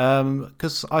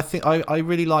 Because I think I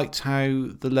really liked how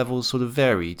the levels sort of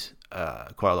varied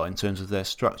quite a lot in terms of their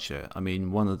structure. I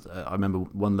mean, I remember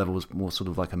one level was more sort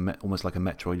of like almost like a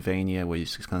Metroidvania, where you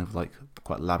just kind of like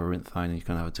quite labyrinthine, and you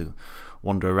kind of had to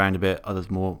wander around a bit. Others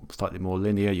slightly more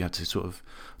linear. You had to sort of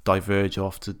diverge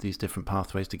off to these different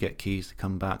pathways to get keys to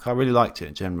come back. I really liked it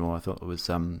in general. I thought it was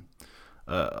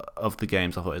of the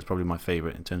games, I thought it was probably my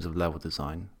favourite in terms of level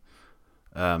design.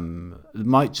 It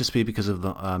might just be because of the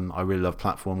I really love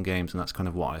platform games, and that's kind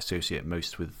of what I associate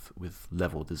most with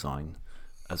level design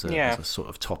as a sort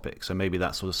of topic. So maybe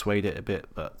that sort of swayed it a bit,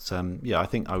 but I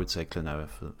think I would say Klonoa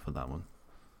for that one.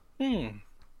 No,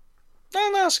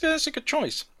 that's a good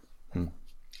choice.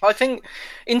 I think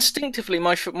instinctively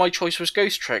my choice was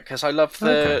Ghost Trick, because I love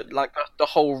the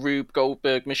whole Rube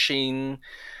Goldberg machine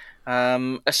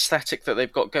aesthetic that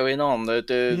they've got going on.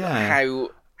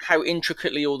 How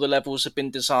intricately all the levels have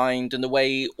been designed, and the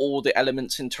way all the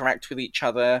elements interact with each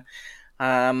other.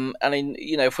 And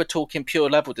if we're talking pure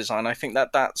level design, I think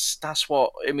that's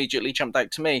what immediately jumped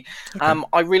out to me. Okay.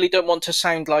 I really don't want to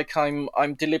sound like I'm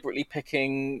deliberately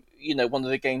picking one of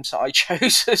the games that I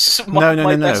chose as my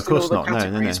best of course in all the not.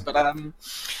 categories.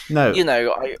 No.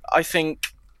 But I think.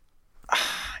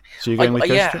 So you're going with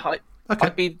Ghost Trick?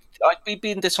 Okay. I'd be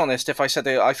being dishonest if I said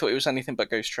I thought it was anything but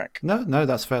Ghost Trick. No,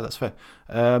 that's fair.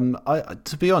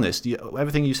 To be honest,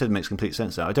 everything you said makes complete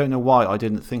sense now. I don't know why I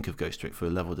didn't think of Ghost Trick for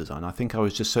level design. I think I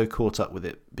was just so caught up with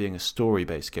it being a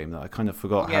story-based game that I kind of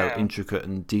forgot how intricate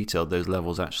and detailed those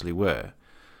levels actually were.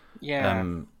 Yeah.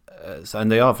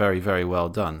 And they are very, very well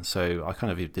done. So I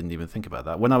kind of didn't even think about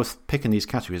that. When I was picking these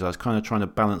categories, I was kind of trying to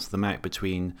balance them out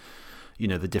between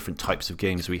the different types of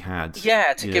games we had.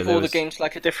 Yeah, to give all the games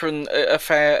like a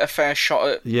fair shot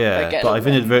at. Yeah, but I've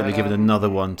inadvertently given another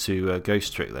one to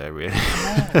Ghost Trick there, really.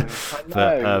 I know.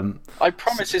 But, I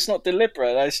promise it's not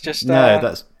deliberate. It's just no.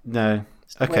 It's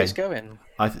okay. Where it's going.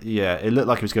 It looked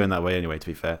like it was going that way anyway. To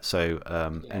be fair, so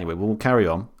anyway, we'll carry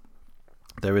on.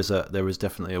 There is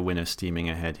definitely a winner steaming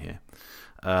ahead here.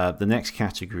 The next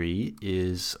category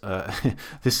is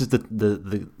this is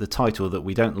the title that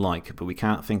we don't like, but we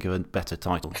can't think of a better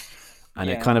title. and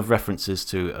it kind of references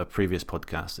to a previous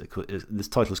podcast. This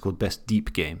title is called Best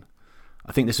Deep Game.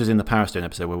 I think this was in the Power Stone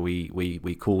episode where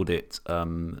we called it,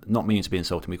 not meaning to be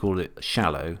insulting, we called it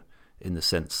shallow in the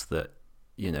sense that,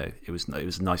 you know, it was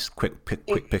a nice quick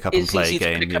pick up and play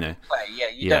game. You know, yeah,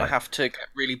 you don't have to get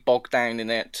really bogged down in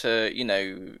it. You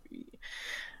know,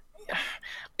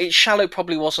 shallow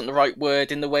probably wasn't the right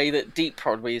word in the way that deep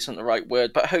probably isn't the right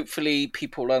word, but hopefully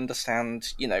people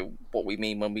understand, you know, what we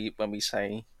mean when we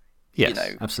say. Yes, you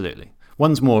know, absolutely.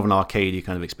 One's more of an arcadey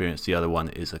kind of experience. The other one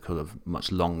is a kind of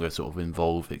much longer, sort of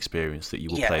involved experience that you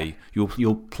will play.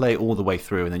 You'll play all the way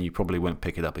through, and then you probably won't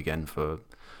pick it up again for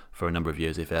a number of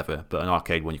years, if ever. But an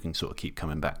arcade one you can sort of keep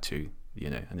coming back to, you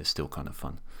know, and it's still kind of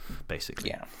fun,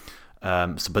 basically. Yeah.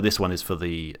 But this one is for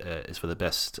the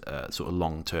best sort of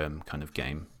long term kind of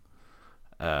game.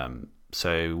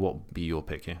 So what would be your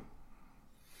pick here?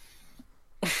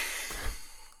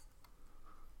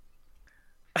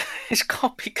 It's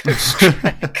got to be Ghost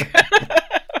Trick.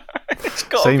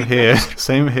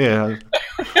 Same here.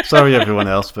 Sorry, everyone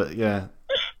else, but yeah.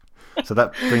 So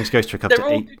that brings Ghost Trick up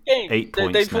to 8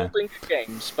 points. They've now. all been good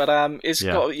games, but it's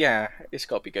got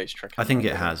to be Ghost Trick. I think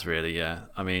it has really, yeah.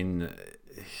 I mean,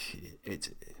 it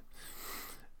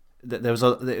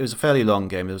was a fairly long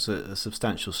game. There was a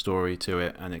substantial story to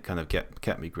it, and it kind of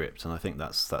kept me gripped. And I think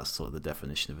that's sort of the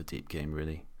definition of a deep game,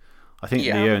 really. I think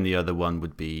the only other one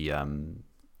would be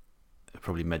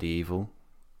probably Medieval.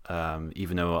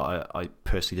 Even though I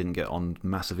personally didn't get on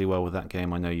massively well with that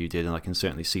game, I know you did, and I can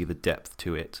certainly see the depth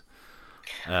to it.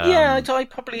 I'd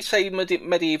probably say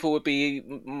Medieval would be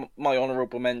my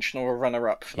honourable mention or a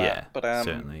runner-up for that. Yeah, but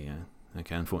certainly, yeah.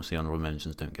 Okay, unfortunately, honourable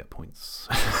mentions don't get points.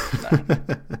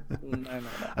 No.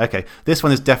 Okay, this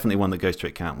one is definitely one that Ghost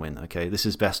Trick can't win. Okay, this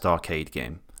is best arcade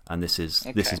game, and this is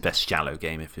best shallow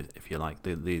game, if you like,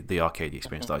 the arcade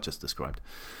experience that I just described.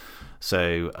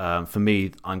 So for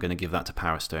me, I'm going to give that to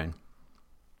Power Stone.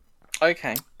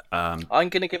 Okay. I'm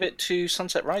going to give it to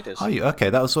Sunset Riders. Oh, okay,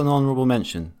 that was an honourable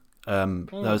mention. That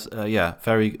was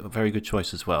very very good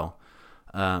choice as well.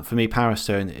 For me, Power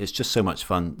Stone is just so much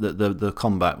fun. The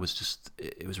combat was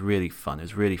it was really fun. It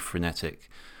was really frenetic.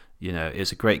 You know,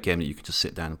 it's a great game that you could just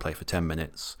sit down and play for 10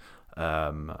 minutes.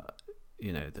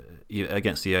 You know,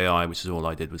 against the AI, which is all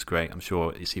I did, was great. I'm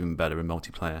sure it's even better in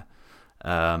multiplayer.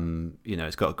 You know,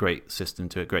 it's got a great system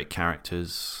to it, great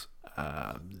characters.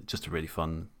 Just a really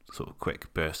fun sort of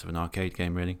quick burst of an arcade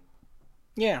game, really.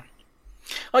 Yeah,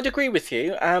 I'd agree with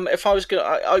you. If I was going,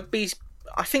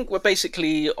 I think we're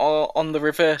basically on the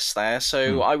reverse there.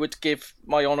 So I would give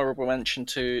my honourable mention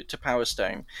to Power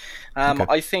Stone. Okay.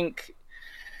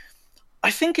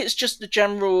 I think it's just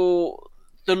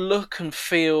the look and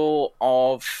feel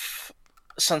of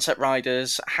Sunset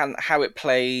Riders and how it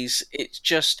plays.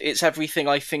 It's everything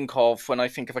I think of when I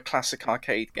think of a classic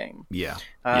arcade game. Yeah,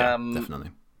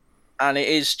 definitely. And it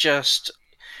is just,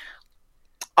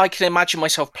 I can imagine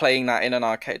myself playing that in an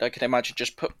arcade. I can imagine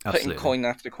just putting coin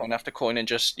after coin after coin and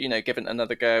just, you know, giving it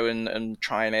another go and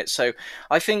trying it. So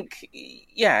I think,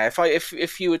 yeah,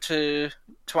 if you were to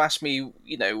ask me,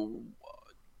 you know,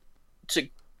 to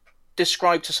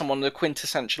describe to someone the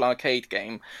quintessential arcade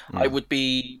game, I would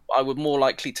more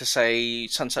likely to say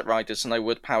Sunset Riders than I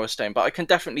would Power Stone. But I can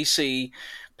definitely see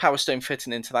Power Stone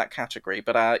fitting into that category.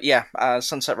 But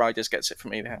Sunset Riders gets it for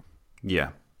me there.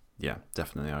 Yeah,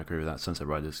 definitely. I agree with that. Sunset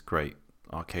Riders, great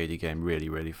arcadey game, really,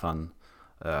 really fun.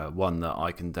 One that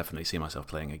I can definitely see myself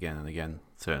playing again and again,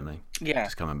 certainly. Yeah,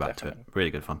 just coming back definitely. to it.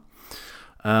 Really good fun.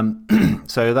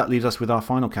 So that leaves us with our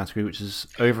final category, which is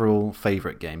overall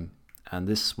favourite game. And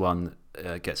this one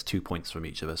gets 2 points from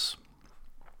each of us.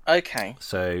 Okay.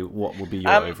 So what will be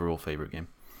your overall favourite game?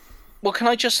 Well, can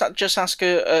I just ask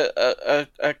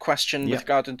a question with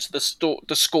regard to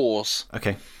the scores?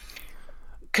 Okay.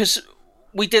 Because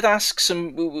we did ask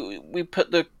we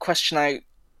put the question out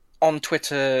on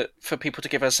Twitter for people to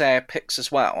give us their picks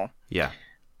as well. Yeah.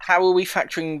 How are we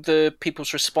factoring the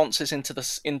people's responses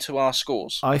into our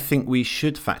scores? I think we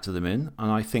should factor them in, and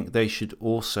I think they should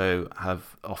also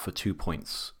offer 2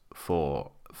 points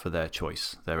for their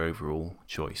choice, their overall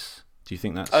choice. Do you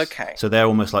think that's okay? So they're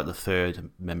almost like the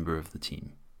third member of the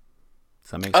team.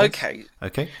 Does that make sense?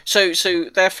 Okay. So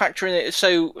they're factoring it.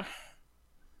 So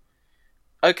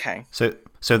okay.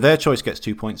 So their choice gets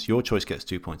 2 points, your choice gets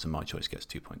 2 points, and my choice gets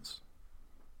 2 points.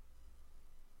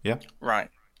 Yeah.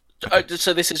 Right. Okay.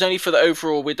 So this is only for the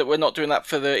overall. We're not doing that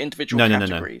for the individual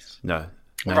categories. No.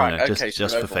 Right. Okay.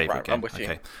 Just for favourite right, game. I'm with you.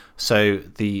 Okay. So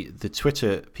the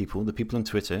Twitter people, the people on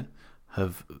Twitter,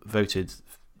 have voted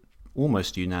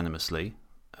almost unanimously,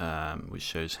 which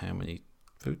shows how many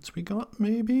votes we got,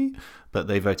 maybe. But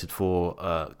they voted for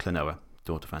Klonoa,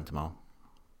 Daughter Phantom.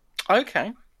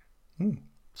 Okay.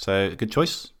 So good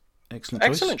choice. Excellent choice.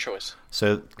 Excellent choice.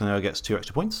 So Klonoa gets 2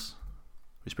 extra points,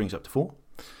 which brings up to 4.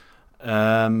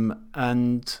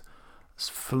 And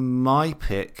for my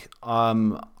pick,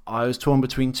 I was torn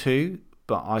between 2,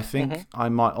 but I think I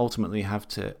might ultimately have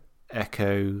to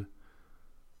echo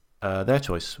their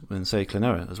choice and say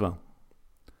Klonoa as well.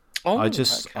 Oh,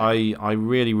 I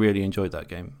really, really enjoyed that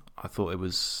game. I thought it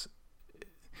was,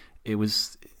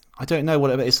 I don't know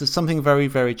what it is. There's something very,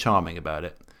 very charming about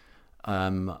it.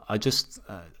 I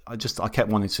kept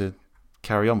wanting to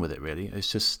carry on with it. Really,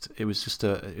 it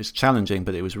was challenging,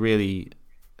 but it was really,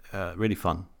 really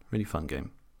fun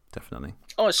game, definitely.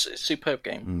 Oh, it's a superb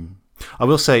game. I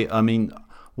will say, I mean,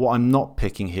 what I'm not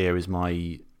picking here is a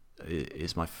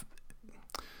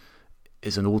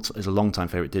long time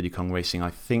favorite, Diddy Kong Racing.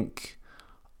 I think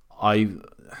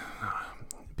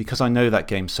because I know that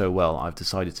game so well, I've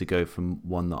decided to go from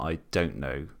one that I don't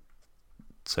know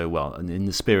so well. And in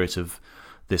the spirit of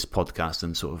this podcast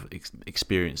and sort of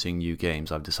experiencing new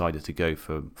games, I've decided to go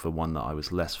for one that I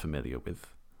was less familiar with,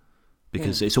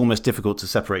 because it's almost difficult to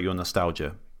separate your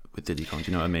nostalgia with Diddy Kong.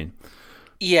 Do you know what I mean?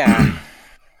 Yeah.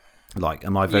 Like,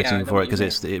 am I voting for it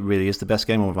because it really is the best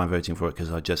game, or am I voting for it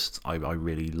because I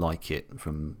really like it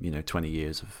from 20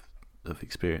 years of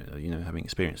experience, having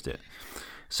experienced it.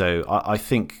 So I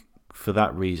think for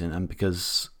that reason, and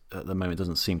because at the moment it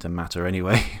doesn't seem to matter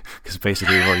anyway, because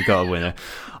basically we've already got a winner,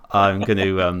 I'm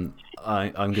going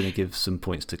to give some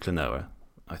points to Klonoa.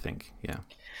 I think, yeah.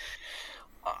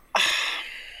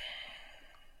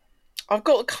 I've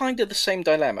got kind of the same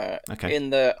dilemma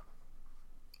in that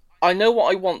I know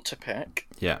what I want to pick.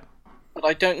 Yeah. But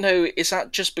I don't know, is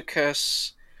that just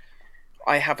because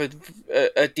I have a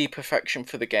deep affection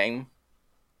for the game?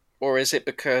 Or is it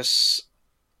because,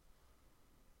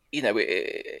 I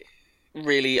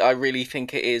really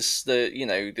think it is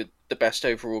the best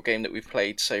overall game that we've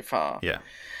played so far? Yeah.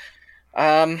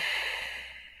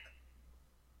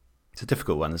 It's a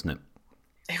difficult one, isn't it?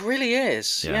 It really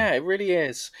is. Yeah, it really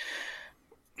is.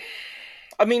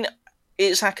 I mean,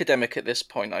 it's academic at this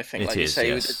point, I think. It like is, you say,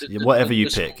 yes. Whatever you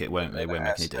pick, it won't make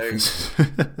any difference.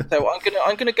 So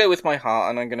I'm gonna go with my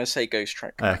heart, and I'm gonna say Ghost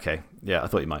Trick. Okay, yeah, I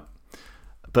thought you might,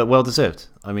 but well deserved.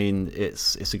 I mean,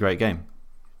 it's a great game.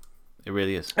 It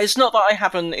really is. It's not that I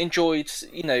haven't enjoyed,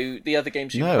 the other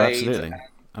games you've played. No,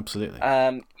 absolutely.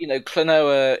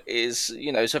 Klonoa is,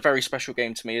 it's a very special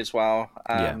game to me as well.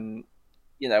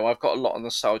 I've got a lot of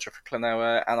nostalgia for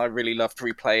Klonoa, and I really loved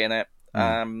replaying it.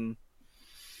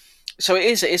 So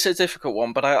it's a difficult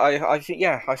one, but I think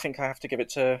I have to give it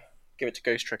to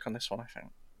Ghost Trick on this one. I think.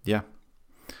 Yeah.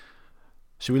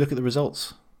 Should we look at the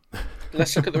results?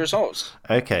 Let's look at the results.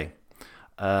 Okay.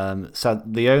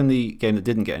 The only game that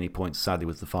didn't get any points, sadly,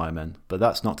 was the Firemen. But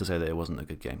that's not to say that it wasn't a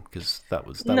good game, because that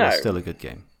was still a good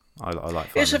game. I like Firemen.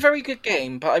 It's a very good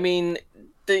game, but I mean,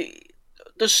 the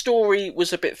story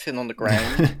was a bit thin on the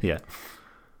ground. Yeah.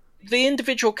 The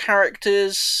individual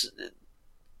characters,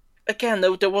 again,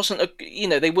 there wasn't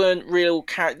they weren't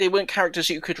they weren't characters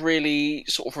you could really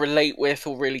sort of relate with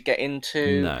or really get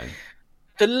into. No.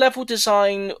 The level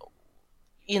design,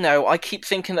 I keep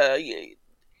thinking that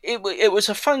it was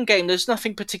a fun game. There's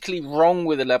nothing particularly wrong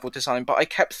with the level design, but I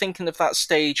kept thinking of that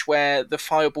stage where the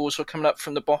fireballs were coming up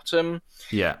from the bottom,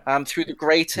 through the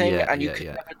grating, and you could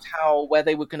never tell where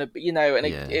they were going to be,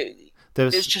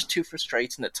 it's just too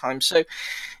frustrating at times. So,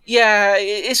 yeah,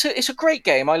 it's a great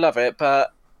game. I love it,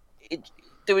 but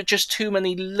there were just too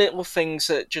many little things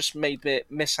that just made me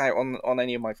miss out on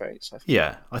any of my votes.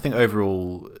 I think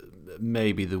overall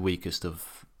maybe the weakest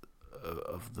of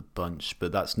the bunch,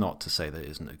 but that's not to say that it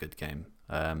isn't a good game.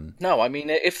 No, I mean,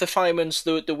 if the Fireman's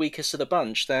the weakest of the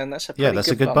bunch, then that's a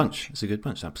a good bunch. It's a good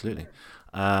bunch, absolutely.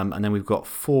 And then we've got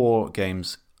 4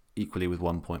 games equally with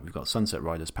 1 point. We've got Sunset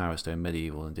Riders, Power Stone,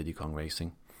 Medieval, and Diddy Kong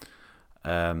Racing.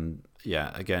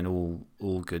 Again,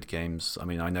 all good games. I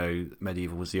mean, I know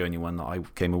Medieval was the only one that I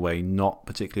came away not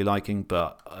particularly liking,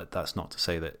 but that's not to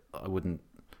say that I wouldn't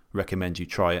recommend you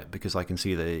try it, because I can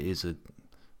see that it is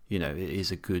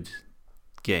a good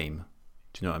game.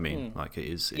 Do you know what I mean? Like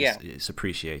it's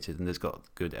appreciated, and there's got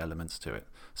good elements to it.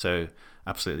 So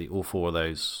absolutely, all 4 of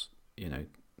those,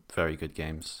 very good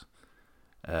games.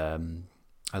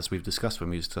 As we've discussed when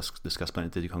we discussed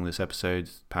Planet Diddy Kong this episode,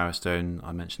 Power Stone,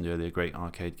 I mentioned earlier, great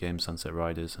arcade game. Sunset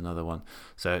Riders, another one.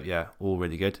 So yeah, all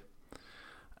really good.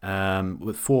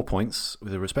 With 4 points,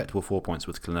 with a respectable 4 points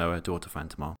with Klonoa, Daughter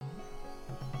Phantomar.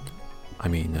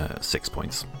 6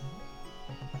 points.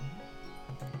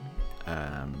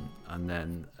 And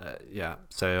then,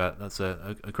 so that's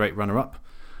a great runner-up.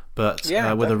 But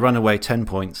with a runaway 10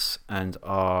 points and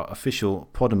our official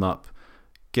Pod 'em Up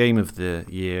Game of the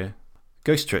Year,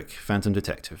 Ghost Trick Phantom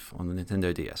Detective on the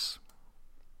Nintendo DS.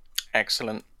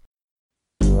 Excellent.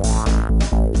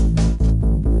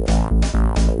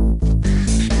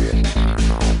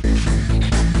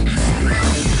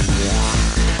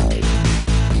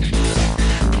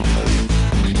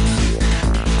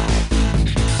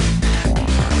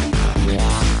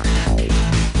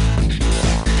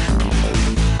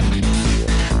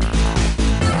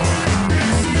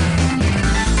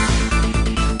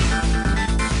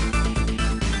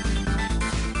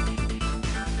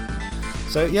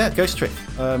 So yeah, Ghost Trick.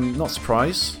 Not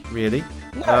surprised, really.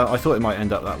 No. I thought it might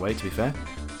end up that way, to be fair.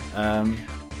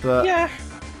 But Yeah.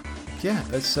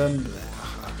 It's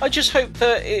I just hope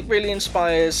that it really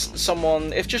inspires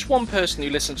someone. If just one person who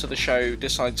listens to the show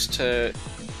decides to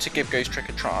give Ghost Trick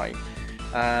a try,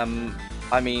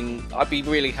 I mean, I'd be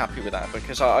really happy with that,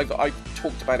 because I've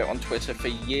talked about it on Twitter for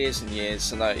years and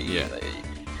years, and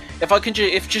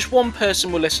if just one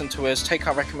person will listen to us, take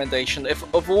our recommendation, if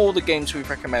of all the games we've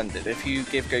recommended, if you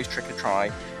give Ghost Trick a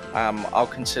try, I'll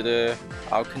consider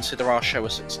our show a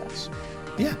success.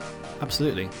 Yeah,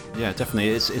 absolutely. Yeah, definitely.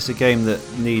 It's a game that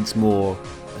needs more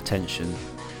attention,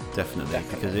 definitely.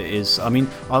 Because it is. I mean,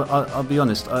 I'll be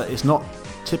honest. It's not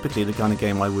typically the kind of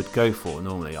game I would go for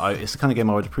normally. It's the kind of game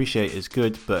I would appreciate. It's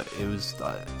good, but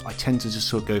I tend to just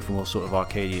sort of go for more sort of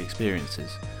arcadey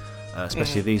experiences.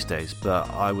 Especially these days, but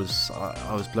I was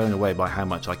blown away by how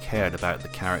much I cared about the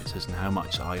characters and how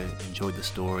much I enjoyed the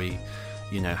story.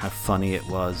 You know, how funny it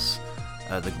was.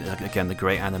 The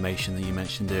great animation that you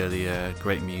mentioned earlier,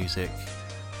 great music,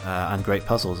 and great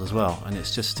puzzles as well. And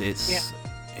it's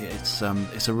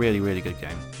a really, really good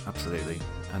game, absolutely.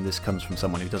 And this comes from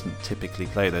someone who doesn't typically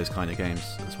play those kind of games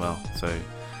as well. So.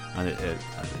 And it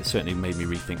certainly made me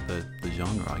rethink the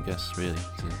genre, I guess, really.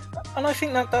 And I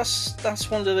think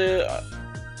that's one of the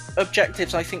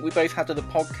objectives I think we both had of the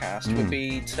podcast would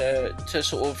be to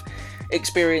sort of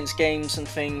experience games and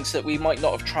things that we might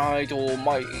not have tried or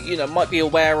might be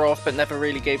aware of but never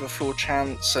really gave a full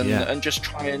chance, and just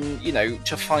try and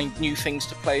to find new things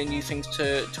to play and new things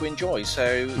to enjoy.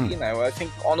 So I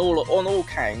think on all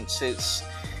counts,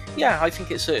 I think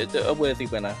it's a worthy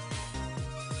winner.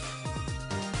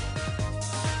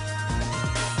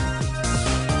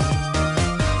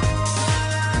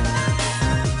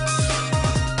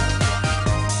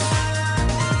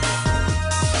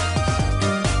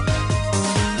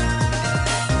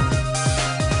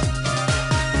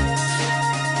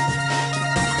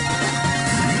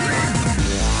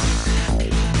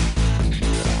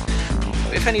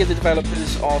 If any of the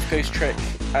developers of Ghost Trick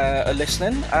are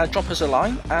listening, drop us a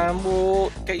line and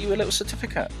we'll get you a little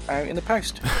certificate out in the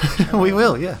post. We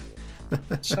will, yeah.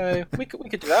 So we could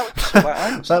do that. We could sort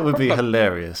that out. That would be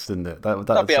hilarious, wouldn't it? That's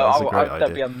a great idea.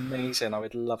 That'd be amazing. I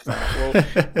would love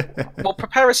that. We'll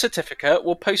prepare a certificate.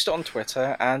 We'll post it on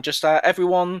Twitter, and just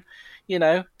everyone,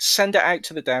 send it out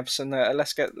to the devs, and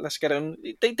let's get them.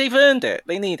 They've earned it.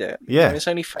 They need it. Yeah, it's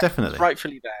only fair. Definitely, it's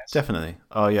rightfully theirs. Definitely.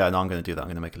 Oh yeah, no, I'm going to do that. I'm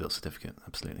going to make a little certificate.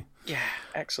 Absolutely. Yeah,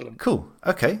 excellent. Cool.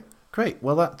 Okay, great.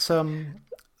 Well, that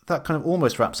kind of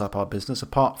almost wraps up our business,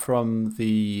 apart from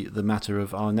the matter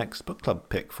of our next book club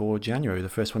pick for January, the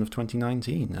first one of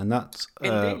 2019, and that's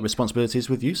responsibilities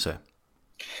with you, sir.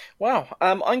 Wow.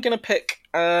 I'm going to pick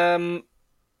a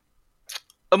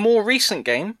more recent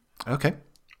game. Okay.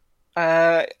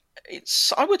 I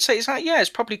would say it's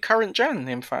probably current gen,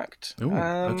 in fact. Ooh,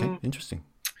 okay, interesting.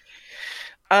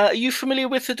 Are you familiar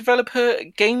with the developer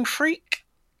Game Freak?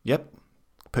 Yep.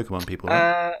 Pokemon people,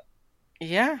 right?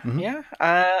 Yeah.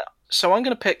 So I'm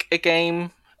going to pick a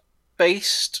game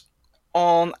based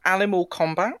on Animal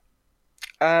Combat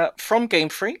from Game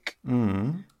Freak.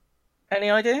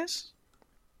 Any ideas?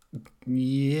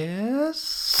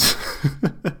 Yes.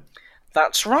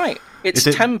 That's right. It's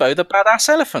Tembo the Badass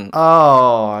Elephant.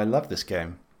 Oh, I love this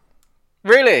game.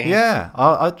 Really? Yeah.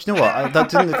 You know what? That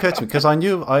didn't occur to me because I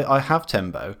knew I have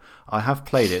Tembo. I have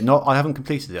played it. I haven't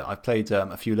completed it. I've played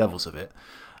a few levels of it.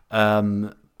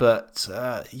 But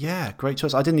great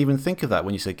choice. I didn't even think of that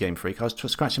when you said Game Freak. I was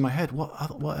scratching my head. What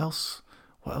else?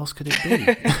 What else could it be?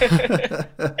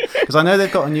 Because I know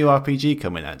they've got a new RPG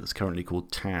coming out that's currently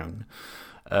called Town,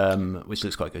 which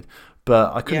looks quite good.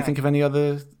 But I couldn't think of any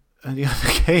other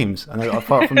games,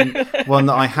 apart from one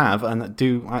that I have and that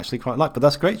do actually quite like. But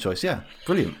that's a great choice. Yeah,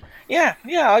 brilliant. Yeah.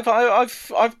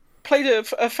 I've played a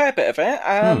fair bit of it.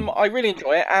 I really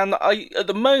enjoy it, and at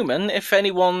the moment, if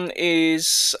anyone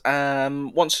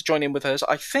wants to join in with us,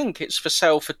 I think it's for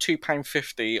sale for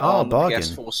 £2.50 on the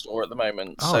PS4 store at the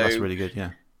moment. Oh, that's really good.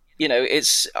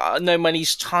 it's no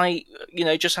money's tight,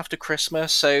 just after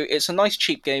Christmas. So it's a nice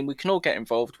cheap game we can all get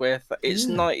involved with. It's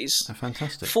nice.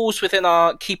 Fantastic. Falls within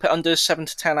our keep it under 7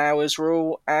 to 10 hours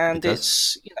rule, and It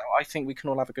it's I think we can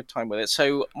all have a good time with it.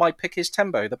 So my pick is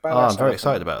Tembo, the badass. I'm very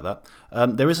excited about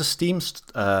that. There is a Steam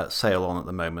sale on at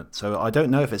the moment, so I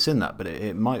don't know if it's in that, but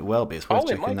it might well be. It's worth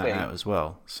checking that out as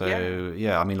well. So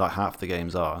yeah, I mean, like half the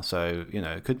games are, so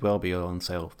it could well be on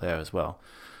sale there as well.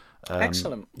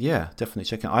 Excellent. Yeah, definitely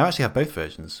check it out. I actually have both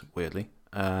versions, weirdly.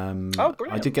 Brilliant.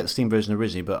 I did get the Steam version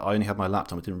originally, but I only had my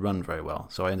laptop. It didn't run very well,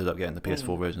 so I ended up getting the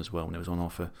PS4 version as well when it was on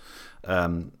offer.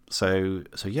 So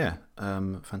yeah,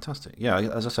 fantastic. Yeah,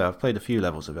 as I say, I've played a few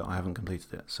levels of it. I haven't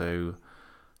completed it, so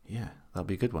yeah, that'll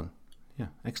be a good one. Yeah,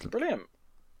 excellent. Brilliant.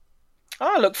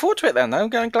 I look forward to it then. I'm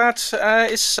glad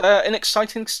it's an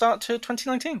exciting start to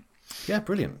 2019. Yeah,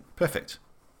 brilliant, perfect.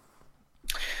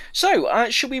 So,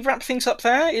 should we wrap things up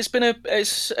there? It's been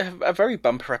a very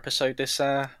bumper episode this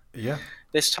time,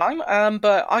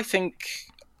 but I think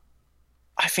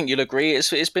you'll agree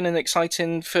it's been an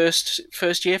exciting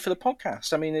first year for the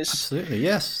podcast. I mean, it's absolutely,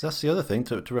 yes. That's the other thing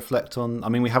to reflect on. I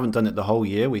mean, we haven't done it the whole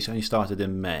year. We only started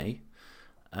in May,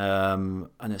 and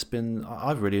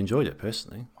I've really enjoyed it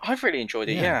personally. I've really enjoyed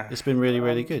it. Yeah. It's been really,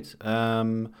 really good.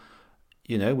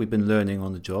 We've been learning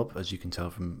on the job, as you can tell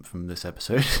from this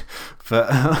episode,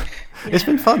 but it's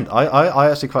been fun. I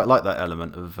actually quite like that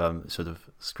element of sort of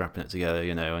scrapping it together,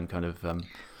 and kind of.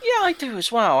 Yeah, I do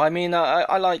as well. I mean,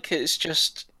 I like it. It's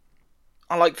just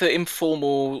I like the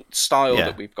informal style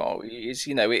that we've got. It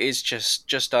is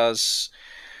just us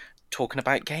talking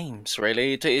about games.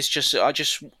 Really, it's just I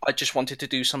just wanted to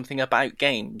do something about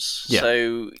games. Yeah.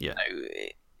 So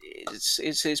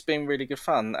it's been really good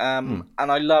fun. And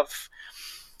I love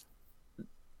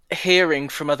hearing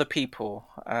from other people,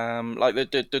 like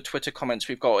the Twitter comments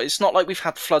we've got. It's not like we've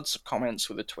had floods of comments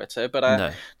with the Twitter,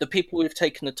 but the people who've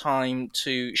taken the time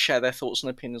to share their thoughts and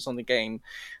opinions on the game,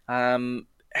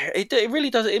 it really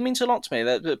does. It means a lot to me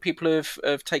that people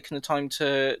have taken the time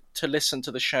to listen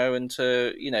to the show and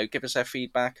to give us their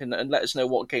feedback and let us know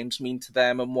what games mean to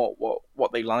them and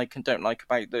what they like and don't like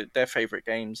about their favorite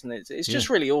games. And it's just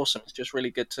really awesome. It's just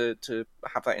really good to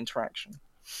have that interaction.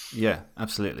 Yeah,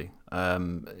 absolutely.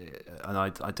 And I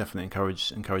definitely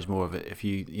encourage more of it. If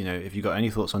you got any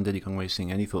thoughts on Diddy Kong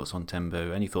Racing, any thoughts on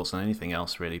Tembo, any thoughts on anything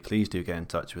else, really, please do get in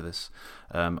touch with us.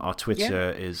 Our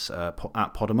Twitter is at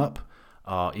Podemup.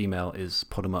 Our email is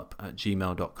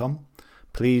podemup@gmail.com.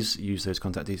 Please use those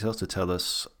contact details to tell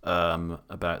us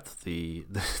about the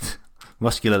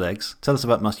muscular legs. Tell us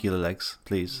about muscular legs,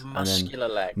 please.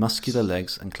 Muscular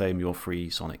legs, and claim your free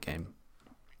Sonic game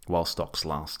while stocks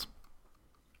last.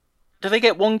 Do they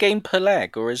get one game per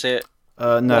leg, or is it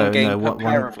one game per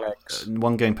pair of legs?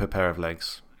 One game per pair of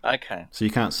legs. Okay. So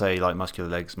you can't say like muscular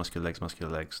legs, muscular legs,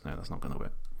 muscular legs. No, that's not going to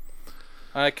work.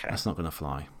 Okay. That's not going to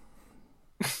fly.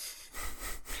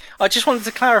 I just wanted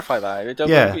to clarify that.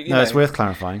 It's worth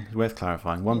clarifying.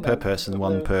 One per person,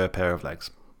 one per pair of legs.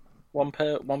 One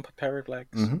per pair of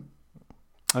legs.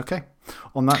 Mm-hmm. Okay.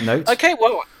 On that note. Okay.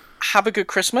 Well, have a good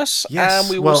Christmas, and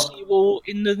we will see you all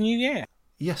in the new year.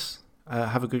 Yes.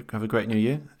 Have a great new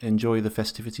year. Enjoy the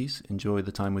festivities. Enjoy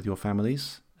the time with your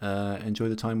families. Enjoy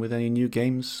the time with any new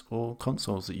games or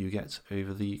consoles that you get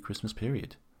over the Christmas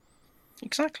period.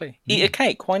 Exactly. Eat a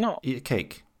cake. Why not? Eat a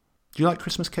cake. Do you like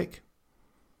Christmas cake?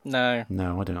 No.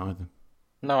 No, I don't either.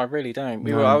 No, I really don't.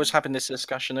 I was having this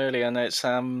discussion earlier, and it's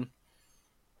no.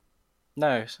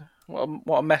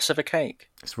 What a mess of a cake.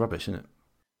 It's rubbish, isn't it?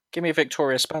 Give me a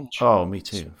Victoria Sponge. Oh, me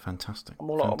too. Fantastic. I'm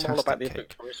all about the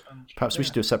Victoria Sponge. Perhaps we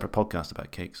should do a separate podcast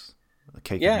about cakes. A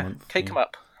cake of the month. Cake 'em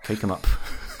up. Cake 'em up.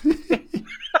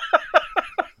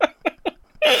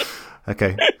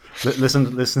 Okay.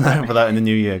 Listen out for that in the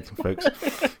new year, folks.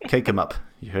 Cake 'em up.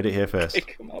 You heard it here first.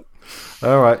 Cake 'em up.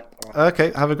 All right.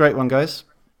 Okay. Have a great one, guys.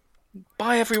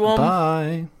 Bye, everyone.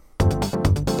 Bye.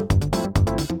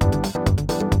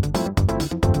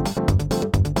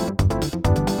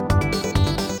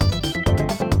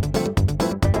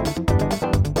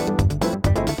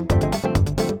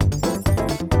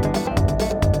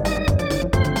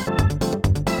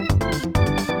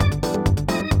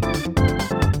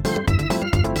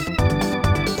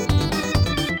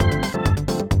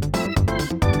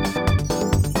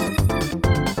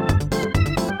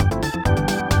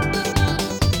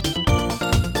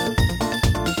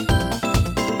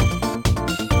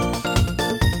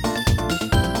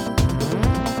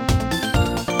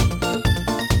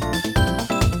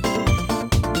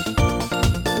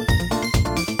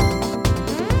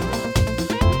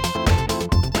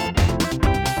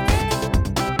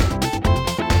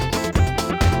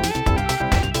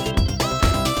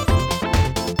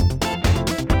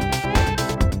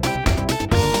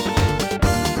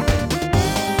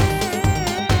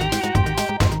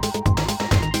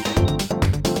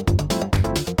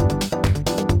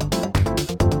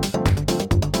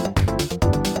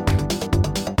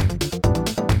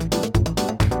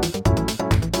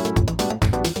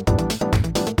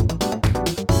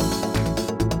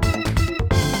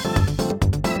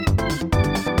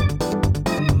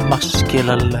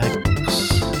 muscular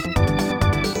legs.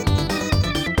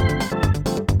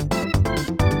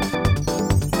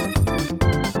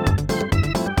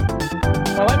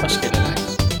 I like muscular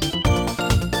legs.